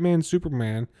Batman,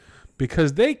 Superman,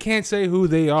 because they can't say who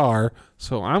they are,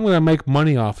 so I'm gonna make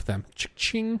money off of them.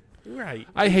 Ching. Right.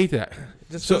 I hate that.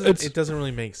 It doesn't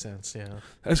really make sense. Yeah.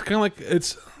 It's kind of like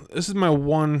this is my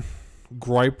one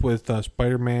gripe with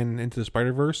Spider-Man Into the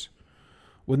Spider-Verse,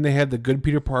 when they had the good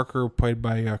Peter Parker played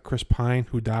by Chris Pine,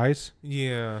 who dies.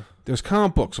 Yeah. There's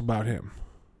comic books about him.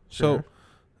 Sure.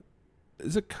 So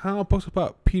is it comic books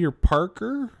about Peter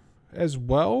Parker as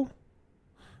well?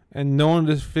 And no one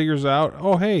just figures out,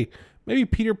 oh hey, maybe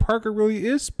Peter Parker really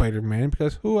is Spider-Man,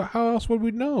 because how else would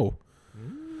we know?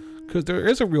 Because there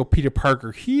is a real Peter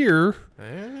Parker here.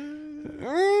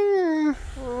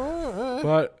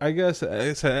 But I guess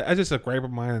it's just a gripe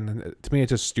of mine, and to me it's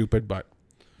just stupid, but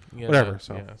whatever.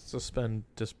 So suspend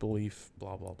disbelief,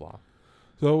 blah blah blah.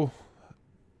 So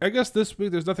I guess this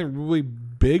week there's nothing really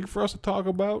big for us to talk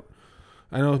about.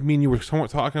 I know me and you were somewhat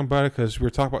talking about it because we were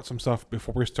talking about some stuff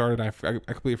before we started. I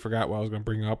completely forgot what I was going to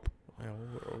bring up.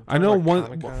 I know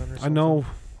one. I know.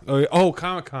 Oh,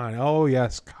 Comic-Con. Oh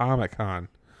yes, Comic-Con.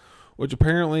 Which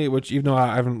even though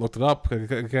I haven't looked it up,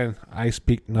 again, I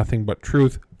speak nothing but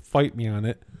truth. Fight me on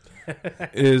it.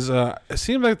 It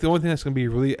seems like the only thing that's going to be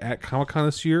really at Comic-Con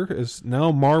this year is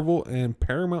now Marvel and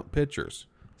Paramount Pictures.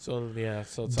 So it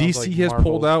DC like has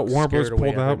pulled out. Warner Bros.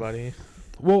 Pulled out.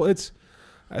 Well,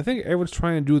 I think everyone's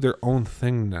trying to do their own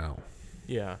thing now.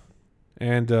 Yeah.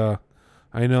 And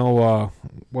I know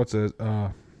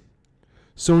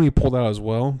Sony pulled out as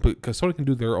well, because Sony can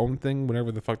do their own thing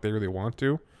whenever the fuck they really want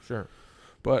to. Sure.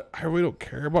 But I really don't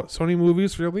care about Sony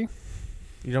movies, really.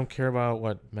 You don't care about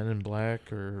what, Men in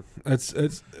Black or? It's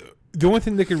the only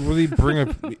thing that could really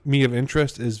bring me of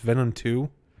interest is Venom 2.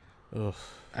 Ugh.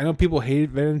 I know people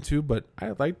hated Venom 2, but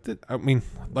I liked it. I mean,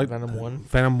 like Venom 1.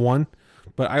 Venom 1,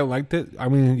 but I liked it. I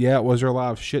mean, yeah, was there a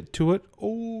lot of shit to it?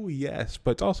 Oh yes,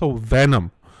 but it's also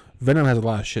Venom. Venom has a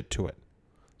lot of shit to it.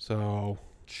 So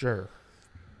sure.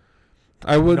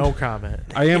 I would no comment.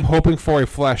 I am hoping for a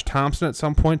Flash Thompson at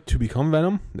some point to become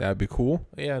Venom. That'd be cool.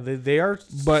 Yeah, they are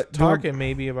talking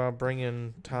maybe about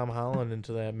bringing Tom Holland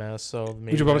into that mess. So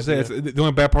maybe you're about to say the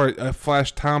only bad part.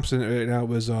 Flash Thompson right now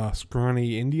was a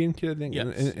scrawny Indian kid. I think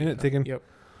in it thinking. Yep.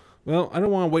 Well, I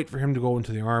don't want to wait for him to go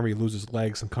into the army, lose his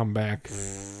legs, and come back.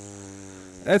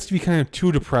 That's to be kind of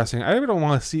too depressing. I really don't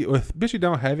want to see, especially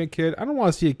now having a kid. I don't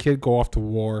want to see a kid go off to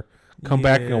war. Come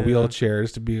back in a wheelchair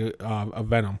just to be a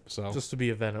Venom. So just to be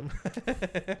a Venom.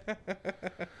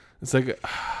 It's like,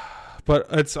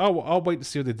 but I'll wait to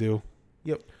see what they do.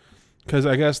 Yep. Because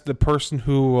I guess the person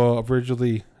who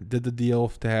originally did the deal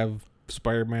to have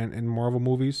Spider-Man in Marvel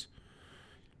movies,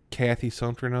 Kathy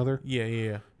something or another.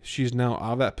 Yeah. She's now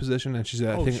out of that position, and she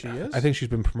is? I think she's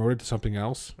been promoted to something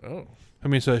else. Oh. I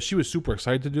mean, so she was super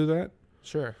excited to do that.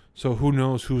 Sure. So who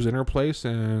knows who's in her place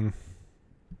and.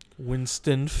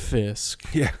 Winston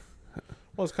Fisk. Yeah.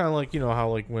 Well, it's kind of like, how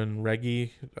like when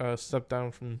Reggie stepped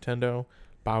down from Nintendo,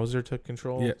 Bowser took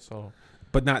control. Yeah. So,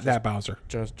 but not that Bowser.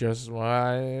 Just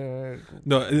why?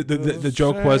 No, the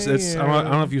joke was I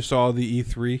don't know if you saw the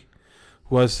E3.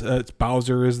 It's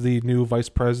Bowser is the new vice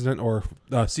president or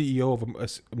CEO of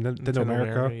Nintendo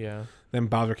America. Yeah. Then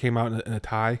Bowser came out in a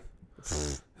tie.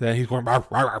 Then he's going.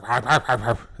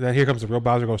 Then here comes the real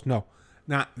Bowser. Goes, no,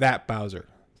 not that Bowser.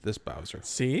 This Bowser.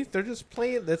 See, they're just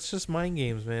playing. That's just mind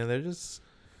games, man.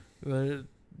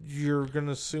 You're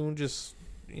gonna soon just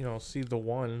see the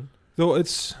one. Though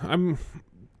I'm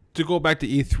to go back to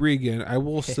E3 again. I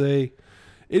will say,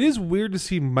 it is weird to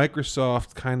see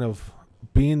Microsoft kind of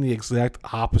being the exact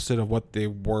opposite of what they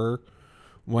were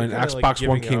when Xbox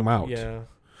One came out. Yeah.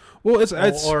 Well, it's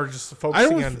or just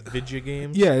focusing on video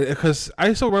games. Yeah, because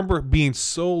I still remember being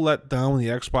so let down when the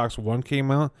Xbox One came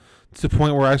out. To the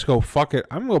point where I just go, fuck it,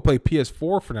 I'm going to play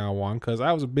PS4 from now on, because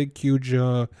I was a big, huge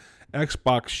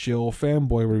Xbox shill fanboy,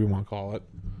 whatever you want to call it.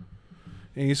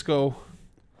 And you just go,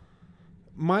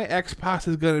 my Xbox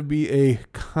is going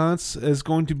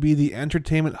to be the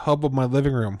entertainment hub of my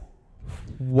living room.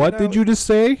 What did you just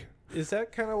say? Is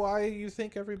that kind of why you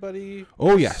think everybody...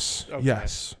 Oh, yes. Okay.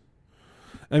 Yes.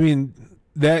 I mean,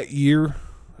 that year,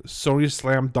 Sony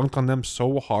slam dunked on them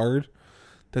so hard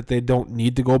that they don't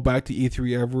need to go back to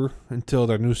E3 ever until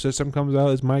their new system comes out,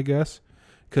 is my guess.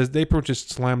 Because they pretty much just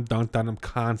slam dunked on them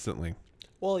constantly.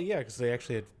 Well, yeah, because they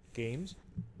actually had games.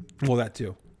 Well, that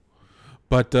too.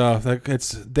 But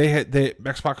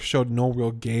Xbox showed no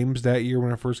real games that year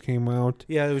when it first came out.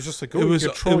 Yeah, it was just like,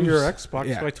 control your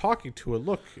Xbox by talking to it.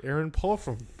 Look, Aaron Paul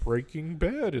from Breaking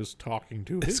Bad is talking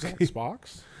to his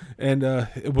Xbox. And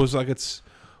it was like it's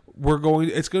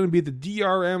going to be the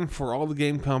DRM for all the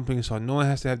game companies, so no one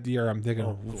has to have DRM. I'm thinking,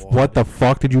 what the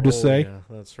fuck did you just say? Yeah,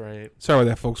 that's right. Sorry about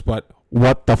that, folks, but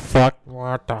what the fuck?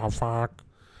 What the fuck?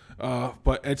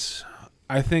 But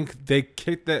I think they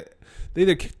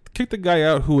either kicked the guy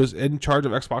out who was in charge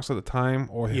of Xbox at the time,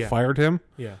 or they fired him.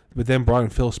 Yeah. But then brought in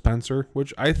Phil Spencer,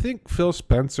 which I think Phil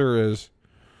Spencer is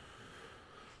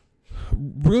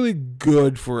really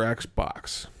good for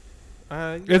Xbox.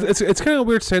 It's kind of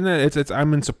weird saying that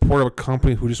I'm in support of a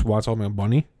company who just wants all my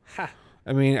money. Ha.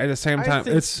 I mean, at the same time,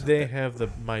 they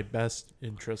have my best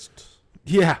interest.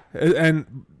 Yeah,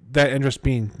 and that interest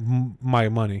being my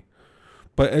money.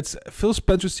 But Phil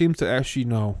Spencer seems to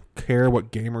actually care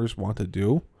what gamers want to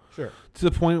do. Sure. To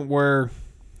the point where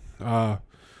there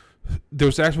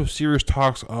was actual serious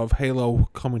talks of Halo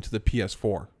coming to the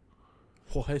PS4.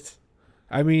 What?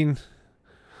 I mean,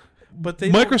 but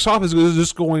Microsoft is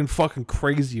just going fucking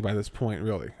crazy by this point,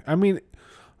 really. I mean,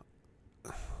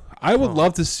 I would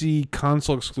love to see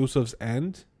console exclusives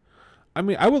end. I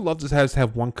mean, I would love to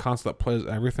have one console that plays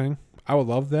everything. I would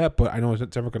love that, but I know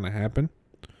it's never going to happen.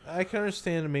 I can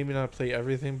understand maybe not play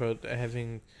everything, but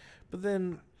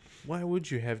then why would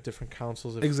you have different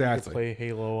consoles if you could play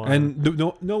Halo on?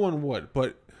 And no one would,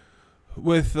 but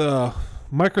with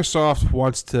Microsoft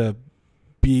wants to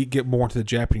get more into the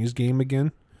Japanese game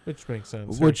again. Which makes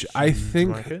sense. Which I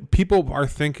think people are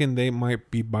thinking they might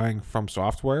be buying From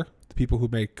Software, the people who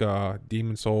make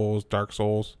Demon Souls, Dark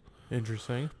Souls.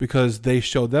 Interesting. Because they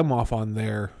showed them off on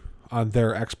their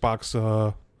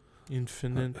Xbox.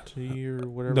 Infinity or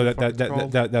whatever. No,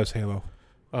 that was Halo.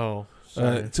 Oh,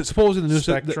 sorry. Supposedly the new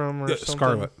Spectrum or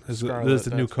something. Scarlet is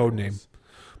the new code name.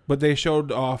 But they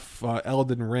showed off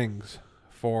Elden Rings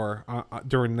for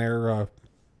during their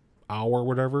hour or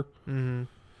whatever. Mm-hmm.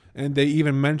 And they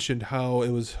even mentioned how it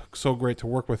was so great to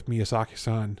work with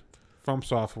Miyazaki-san from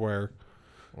Software.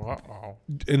 Uh-oh.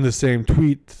 In the same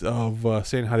tweet of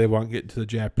saying how they want to get into the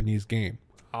Japanese game.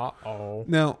 Uh-oh.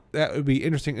 Now, that would be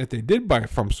interesting if they did buy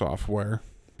From Software,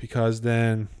 because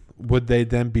then would they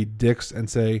then be dicks and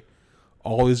say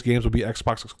all these games will be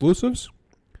Xbox exclusives?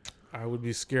 I would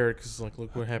be scared because,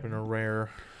 look what happened to Rare.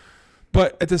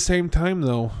 But at the same time,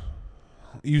 though,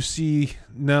 you see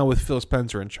now with Phil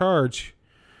Spencer in charge,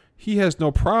 he has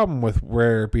no problem with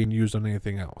Rare being used on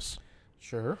anything else.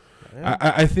 Sure. Yeah.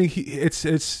 I think he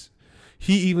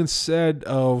even said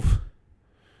of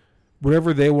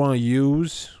whatever they want to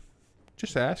use,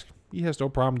 just ask. He has no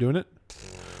problem doing it.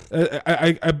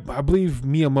 I believe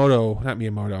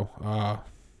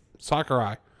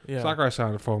Sakurai. Yeah.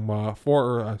 Sakurai-san from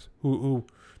who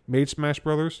made Smash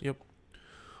Brothers. Yep.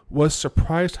 Was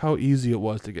surprised how easy it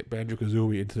was to get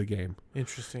Banjo-Kazooie into the game.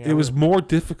 Interesting. It was more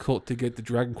difficult to get the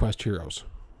Dragon Quest heroes.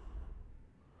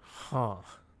 Huh.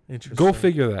 Interesting. Go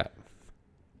figure that.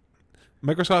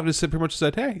 Microsoft just pretty much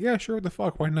said, hey, yeah, sure, what the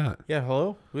fuck, why not? Yeah,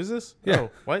 hello? Who is this? Yeah.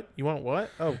 Oh, what? You want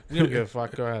what? Oh, you don't give a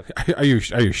fuck. Go ahead. Are you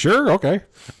sure? Okay.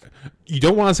 You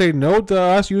don't want to say no to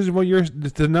us using one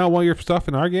of your stuff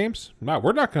in our games? No,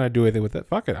 we're not going to do anything with it.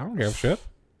 Fuck it. I don't give a shit.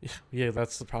 Yeah,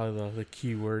 that's probably the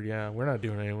key word. Yeah, we're not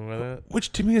doing anything with it.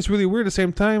 Which to me is really weird at the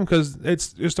same time, because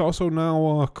it's just also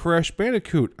now Crash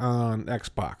Bandicoot on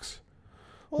Xbox.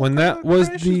 Well, when that was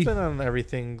Crash has been on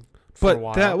everything for a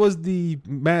while. That was the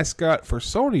mascot for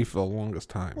Sony for the longest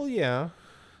time. Well, yeah.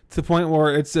 To the point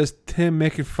where it's just Tim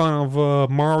making fun of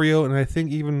Mario, and I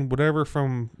think even whatever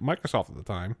from Microsoft at the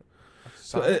time.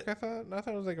 Sonic, I thought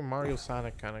it was like a Mario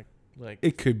Sonic kind of like.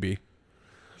 It could be.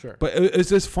 Sure. But it's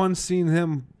just fun seeing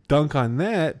him dunk on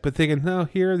that, but thinking, no,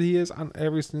 here he is on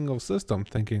every single system,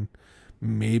 thinking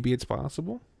maybe it's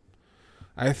possible.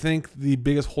 I think the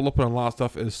biggest holdup on a lot of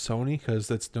stuff is Sony, because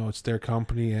it's their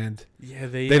company, and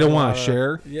they don't want to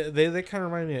share. Yeah, they kind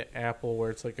of remind me of Apple,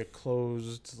 where it's like a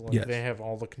closed, yes. They have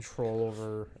all the control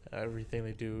over everything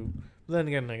they do. But then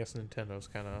again, I guess Nintendo's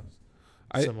kind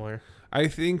of similar. I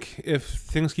think if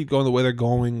things keep going the way they're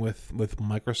going with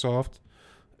Microsoft,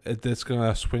 it's going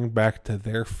to swing back to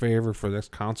their favor for this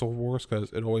console wars,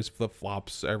 because it always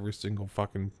flip-flops every single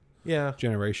fucking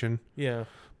generation. Yeah.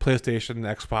 PlayStation,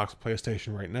 Xbox,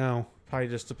 PlayStation right now. Probably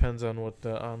just depends on what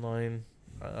the online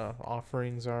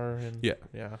offerings are, and yeah,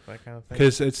 that kind of thing.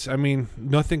 Because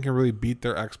nothing can really beat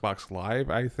their Xbox Live,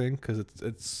 I think, because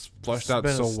it's fleshed out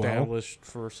so well. Established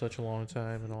for such a long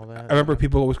time and all that. I remember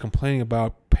people always complaining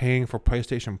about paying for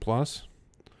PlayStation Plus,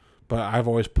 but I've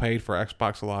always paid for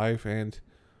Xbox Live, and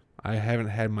I haven't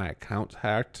had my account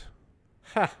hacked.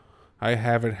 Ha! I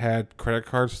haven't had credit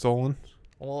cards stolen.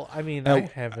 Well, I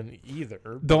haven't either.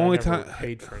 The only time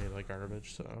paid for any like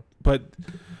garbage, so. But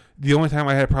the only time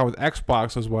I had a problem with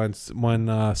Xbox was when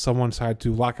someone decided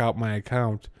to lock out my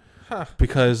account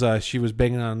because she was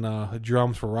banging on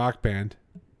drums for Rock Band.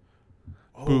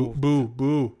 Oh, boo, boo,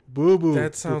 boo, boo, boo.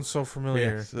 That sounds so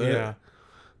familiar. Yes, yeah.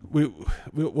 We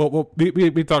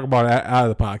talk about it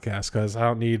out of the podcast because I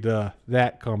don't need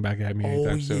that coming back at me.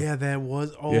 Oh yeah, that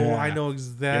was. Oh, yeah. I know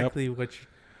exactly what.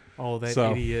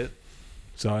 That idiot.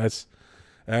 So it's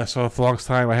so for the longest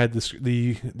time I had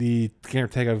the gamer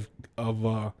tag of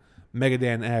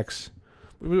Megadan X.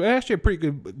 It was actually a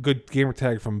pretty good gamer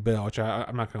tag from Bill, which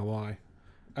I'm not gonna lie.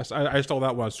 I stole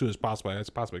that one as soon as possible. As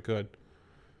possibly could.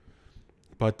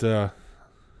 But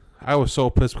I was so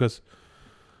pissed because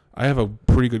I have a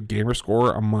pretty good gamer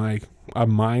score on mine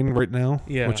right now,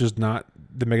 which is not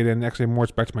the Megadan X anymore.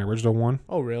 It's back to my original one.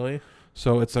 Oh, really?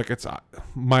 So it's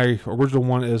my original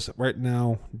one is right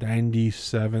now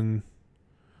 97.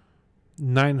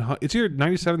 It's either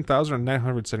 97,000 or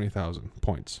 970,000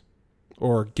 points,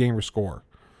 or gamer score.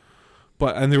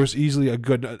 And there was easily a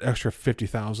good extra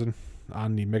 50,000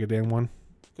 on the Megadan one.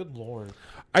 Good lord!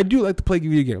 I do like to play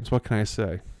video games. What can I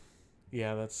say?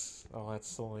 Yeah, that's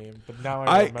so lame. But now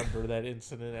I remember that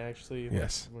incident actually.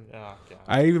 Yes. God.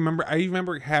 I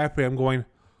remember it happening. I'm going,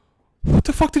 what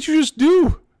the fuck did you just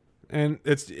do? And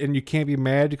you can't be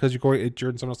mad because you're in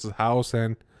someone else's house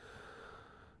and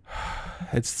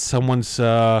it's someone's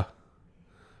fiance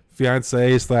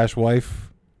 /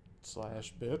 wife /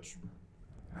 bitch.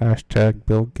 #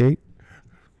 Bill Gate.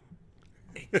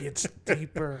 It gets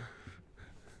deeper.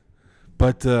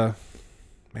 But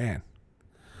man,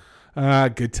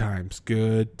 good times.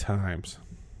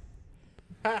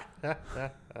 What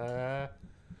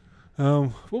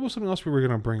was something else we were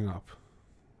gonna bring up?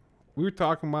 We were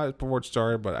talking about it before it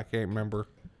started, but I can't remember.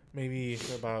 Maybe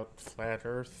about flat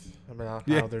Earth.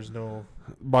 How there's no...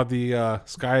 About the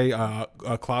sky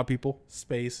cloud people.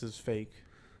 Space is fake.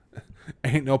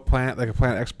 Ain't no planet like a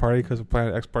Planet X party because a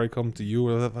Planet X party come to you,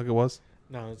 or whatever the fuck it was.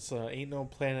 No, it's ain't no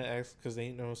Planet X because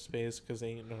ain't no space because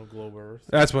ain't no globe Earth.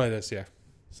 That's what it is, yeah.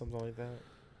 Something like that.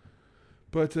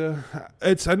 But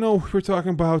I know we're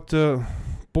talking about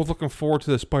both looking forward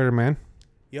to the Spider-Man.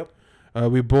 Yep.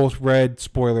 We both read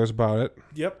spoilers about it.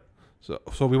 Yep.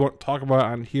 So we won't talk about it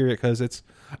on here yet because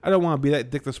I don't want to be that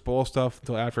dick to spoil stuff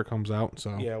until after it comes out.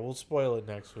 So yeah, we'll spoil it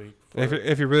next week.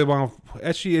 If you really want to,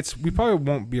 actually, we probably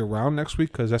won't be around next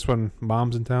week because that's when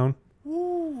Mom's in town.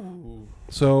 Ooh.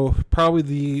 So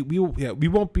probably we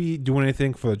won't be doing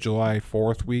anything for the July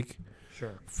 4th week.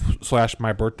 Sure. /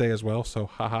 my birthday as well. So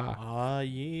haha.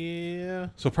 Yeah.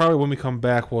 So probably when we come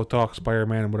back, we'll talk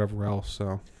Spider-Man and whatever else.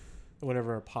 So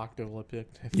whatever apocalyptic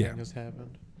thing has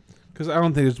happened. Because I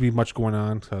don't think there's going to be much going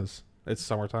on because it's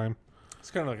summertime. It's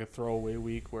kind of like a throwaway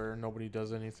week where nobody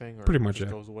does anything or pretty much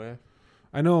just goes away.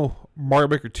 I know Mario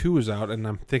Maker 2 is out, and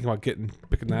I'm thinking about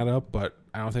picking that up, but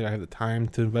I don't think I have the time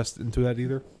to invest into that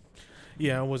either.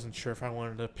 Yeah, I wasn't sure if I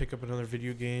wanted to pick up another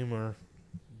video game or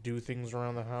do things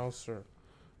around the house or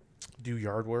do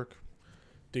yard work,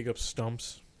 dig up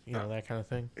stumps, that kind of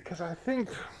thing. Because I think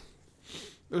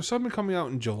there's something coming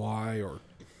out in July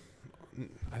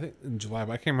but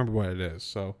I can't remember what it is.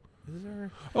 So, is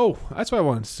there? Oh, that's what I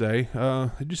wanted to say.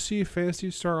 Did you see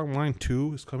Phantasy Star Online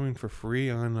 2 is coming for free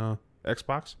on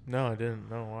Xbox? No, I didn't.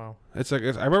 No, wow. It's like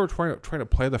I remember trying to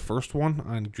play the first one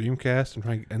on Dreamcast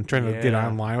and trying to get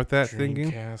online with that thinking.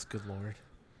 Dreamcast, good lord,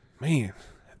 man,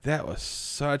 that was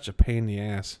such a pain in the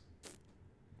ass.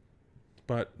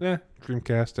 But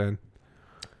Dreamcast and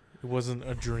it wasn't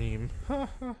a dream.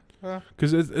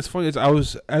 Because it's funny.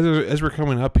 As we're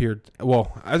coming up here.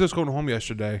 Well, as I was going home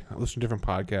yesterday, I listened to different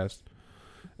podcasts,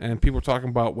 and people were talking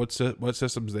about what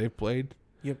systems they've played.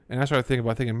 Yep. And I started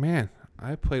thinking, man,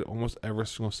 I played almost every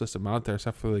single system out there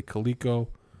except for like Coleco,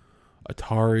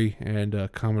 Atari, and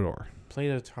Commodore.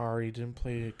 Played Atari, didn't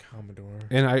play Commodore.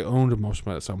 And I owned most of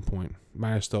them at some point,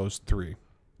 minus those 3.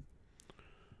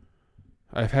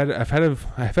 I've had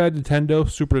Nintendo,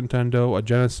 Super Nintendo, a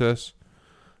Genesis.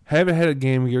 I haven't had a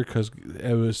Game Gear because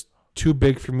it was too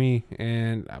big for me,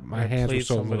 and my hands were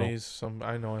so little.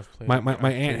 I know I've played.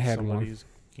 My aunt had one.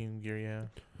 Game Gear, yeah.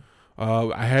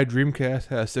 I had Dreamcast,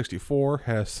 had a 64,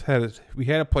 we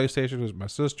had a PlayStation. It was my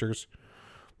sister's,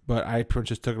 but I pretty much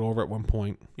just took it over at one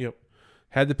point. Yep.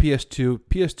 Had the PS2.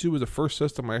 PS2 was the first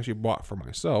system I actually bought for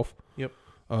myself. Yep.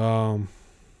 Had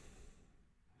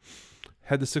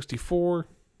the 64.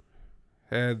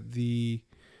 Had the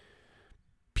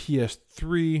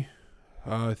PS3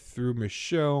 through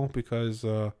Michelle because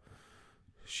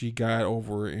she got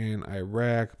over in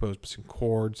Iraq, but was missing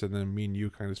cords, and then me and you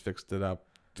kind of fixed it up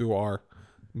through our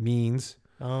means.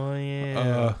 Oh,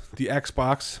 yeah. The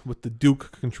Xbox with the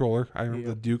Duke controller. I remember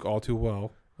the Duke all too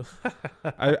well.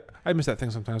 I miss that thing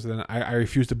sometimes. And then I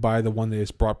refuse to buy the one they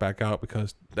just brought back out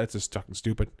because that's just fucking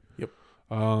stupid. Yep.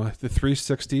 The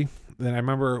 360. Then I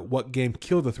remember what game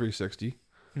killed the 360,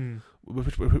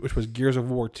 which was Gears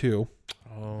of War 2.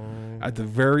 Oh. At the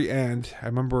very end, I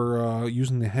remember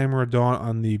using the Hammer of Dawn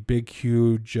on the big,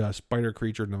 huge spider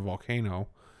creature in the volcano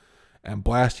and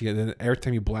blasting it. And then every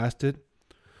time you blast it,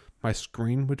 my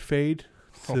screen would fade.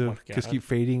 Just keep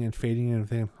fading and fading and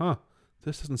thinking,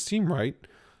 this doesn't seem right.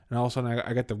 And all of a sudden,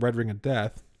 I got the red ring of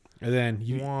death. And then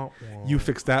you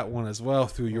fixed that one as well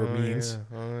through your means.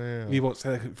 Yeah. Oh, yeah. We won't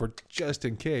say that for just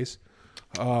in case.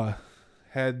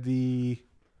 Had the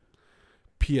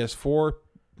PS4,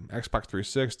 Xbox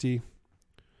 360,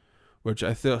 which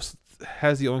I feel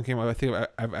has the only game I think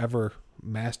I've ever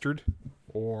mastered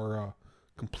or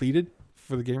completed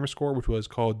for the gamer score, which was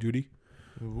Call of Duty.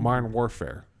 Modern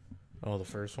Warfare. Oh, the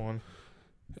first one?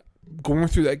 Going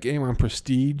through that game on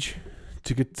Prestige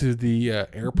to get to the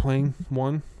airplane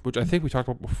one, which I think we talked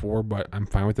about before, but I'm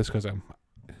fine with this because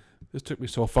this took me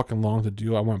so fucking long to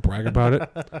do. I want to brag about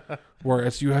it.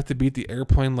 Whereas you have to beat the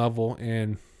airplane level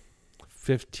in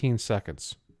 15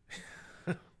 seconds.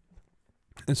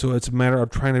 And so it's a matter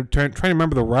of trying to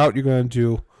remember the route you're going to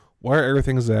do, where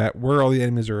everything's at, where all the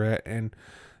enemies are at, and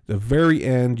the very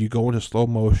end, you go into slow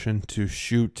motion to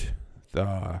shoot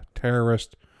the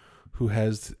terrorist who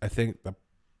has, I think, the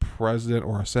president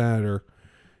or a senator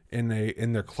in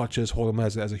their clutches, hold him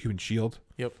as a human shield.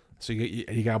 Yep. So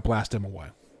you got to blast him away.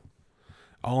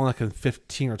 All in like in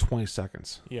 15 or 20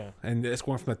 seconds. Yeah. And it's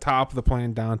going from the top of the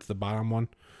plane down to the bottom one,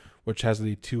 which has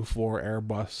the 2-floor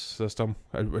Airbus system,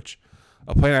 which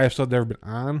a plane I've still never been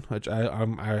on, which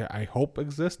I hope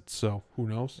exists. So who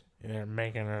knows? They're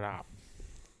making it up.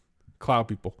 Cloud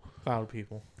people.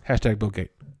 Hashtag Bill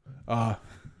Gates.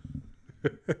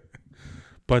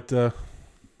 But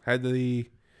had the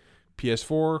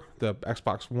PS4, the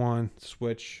Xbox One,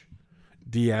 Switch,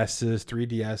 DSs,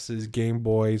 3DSs, Game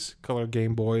Boys, color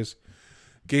Game Boys,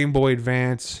 Game Boy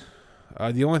Advance.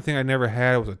 The only thing I never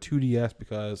had was a 2DS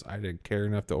because I didn't care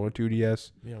enough to own a 2DS.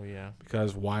 Oh, yeah.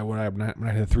 Because why would I when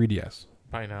I had a 3DS?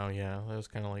 By now, yeah. That was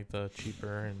kind of like the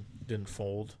cheaper and didn't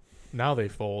fold. Now they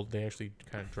fold. They actually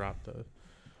kind of dropped the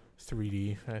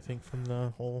 3D, I think, from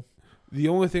the whole. The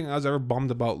only thing I was ever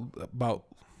bummed about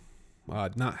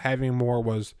not having more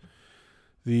was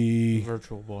the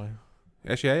Virtual Boy.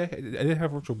 Actually, I didn't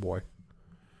have Virtual Boy.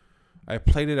 I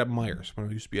played it at Myers when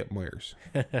I used to be at Myers.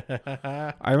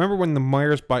 I remember when the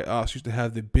Myers by us used to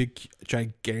have the big,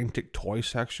 gigantic toy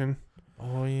section.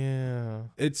 Oh, yeah.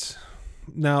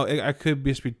 I could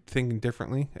just be thinking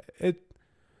differently.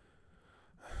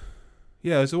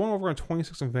 Yeah, it was the one over on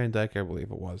 26th and Van Dyke, I believe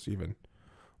it was, even.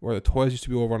 Where the toys used to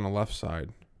be over on the left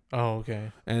side. Oh,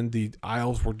 okay. And the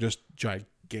aisles were just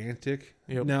gigantic.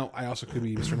 Yep. Now, I also could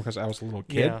be mistaken because I was a little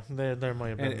kid. Yeah, there might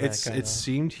have been and it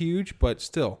seemed huge, but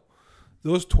still.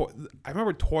 I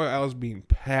remember toy aisles being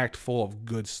packed full of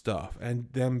good stuff. And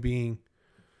them being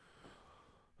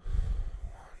 1,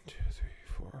 2, 3,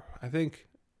 4, I think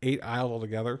 8 aisles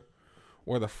altogether.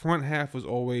 Where the front half was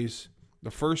always... The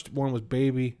first one was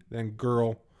baby, then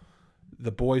girl,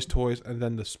 the boys' toys, and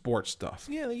then the sports stuff.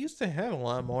 Yeah, they used to have a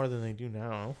lot more than they do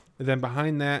now. And then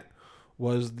behind that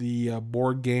was the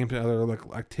board games and other like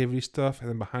activity stuff, and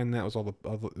then behind that was all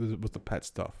the pet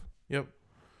stuff. Yep.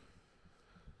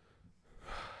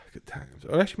 Good times.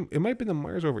 Oh, actually, it might have been the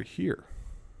Myers over here.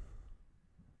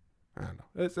 I don't know.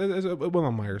 It's one of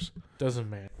the Myers. Doesn't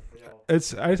matter. I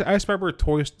just remember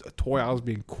toy aisles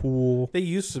being cool. They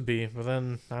used to be, but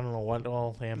then I don't know what.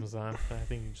 Well, Amazon. I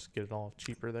think you just get it all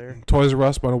cheaper there. Toys R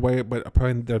Us went away, but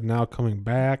apparently they're now coming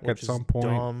back at some point.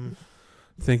 Dumb.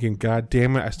 Thinking, God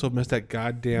damn it, I still miss that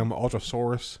goddamn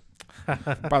Ultrasaurus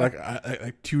by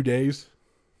like 2 days.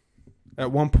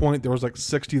 At one point, there was like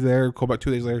 60 there. Go about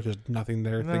 2 days later, just nothing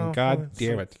there. Thinking, God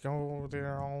damn it. Oh,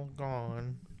 they're all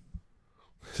gone.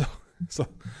 So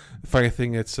the funny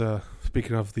thing, it's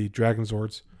speaking of the Dragon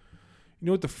Zords, you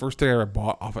know what the first thing I ever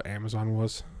bought off of Amazon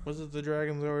was? Was it the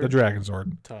Dragon Zord? The Dragon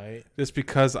Zord. Tight. Just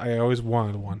because I always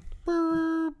wanted one.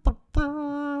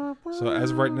 So as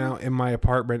of right now, in my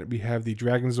apartment, we have the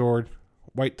Dragon Zord,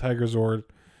 White Tiger Zord,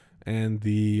 and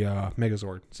the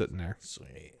Megazord sitting there.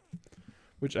 Sweet.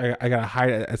 which I gotta hide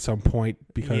it at some point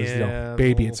because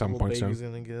baby at some point. Baby's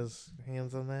gonna get his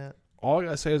hands on that. All I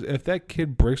gotta say is if that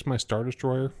kid breaks my Star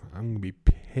Destroyer, I'm gonna be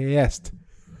pissed.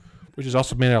 Which is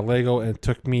also made out of Lego, and it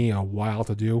took me a while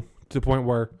to do, to the point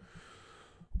where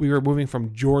we were moving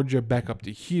from Georgia back up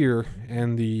to here,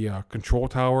 and the control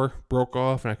tower broke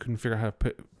off, and I couldn't figure out how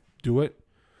to do it.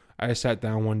 I sat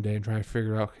down one day and tried to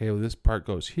figure out, okay, well, this part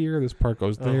goes here, this part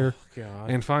goes there,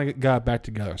 and finally got it back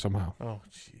together somehow. Oh,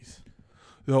 jeez.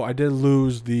 Though I did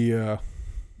lose the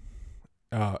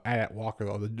AT Walker,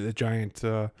 though, the giant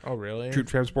oh, really? troop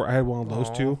transport. I had one of those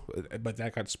too, but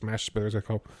that got smashed to splinters. I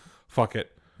go, fuck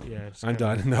it. Yeah, I'm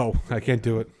done. No, I can't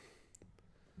do it.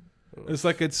 It's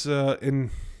like it's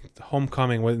in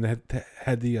Homecoming when they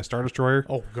had the Star Destroyer.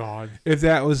 Oh, God. If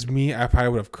that was me, I probably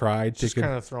would have cried. Just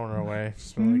kind of thrown her away.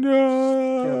 Just like,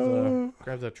 no.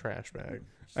 Grab the trash bag.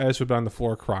 I just would be on the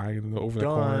floor crying over the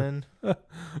corner.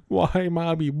 Why,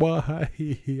 Mommy? Why?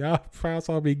 I promise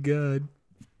I'll be good.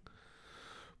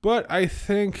 But I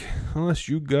think, unless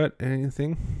you got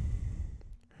anything.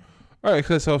 All right,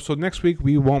 so next week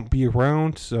we won't be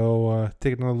around. So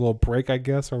take another little break, I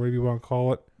guess, or whatever you want to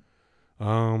call it.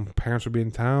 Parents will be in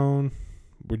town.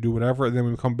 We'll do whatever. And then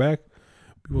when we come back,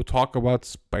 we will talk about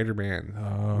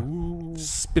Spider-Man.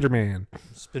 Spider-Man.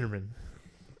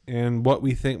 And what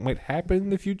we think might happen in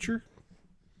the future.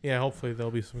 Yeah, hopefully there'll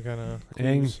be some kind of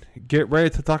clues. And get ready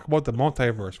to talk about the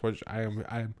multiverse, which I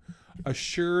am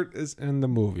assured is in the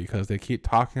movie because they keep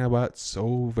talking about it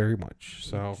so very much.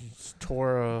 So just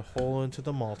tore a hole into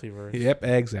the multiverse. Yep,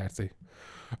 exactly.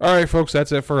 All right, folks,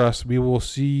 that's it for us. We will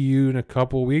see you in a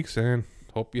couple weeks, and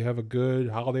hope you have a good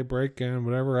holiday break and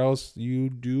whatever else you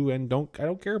do and I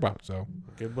don't care about. So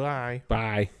goodbye.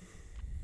 Bye.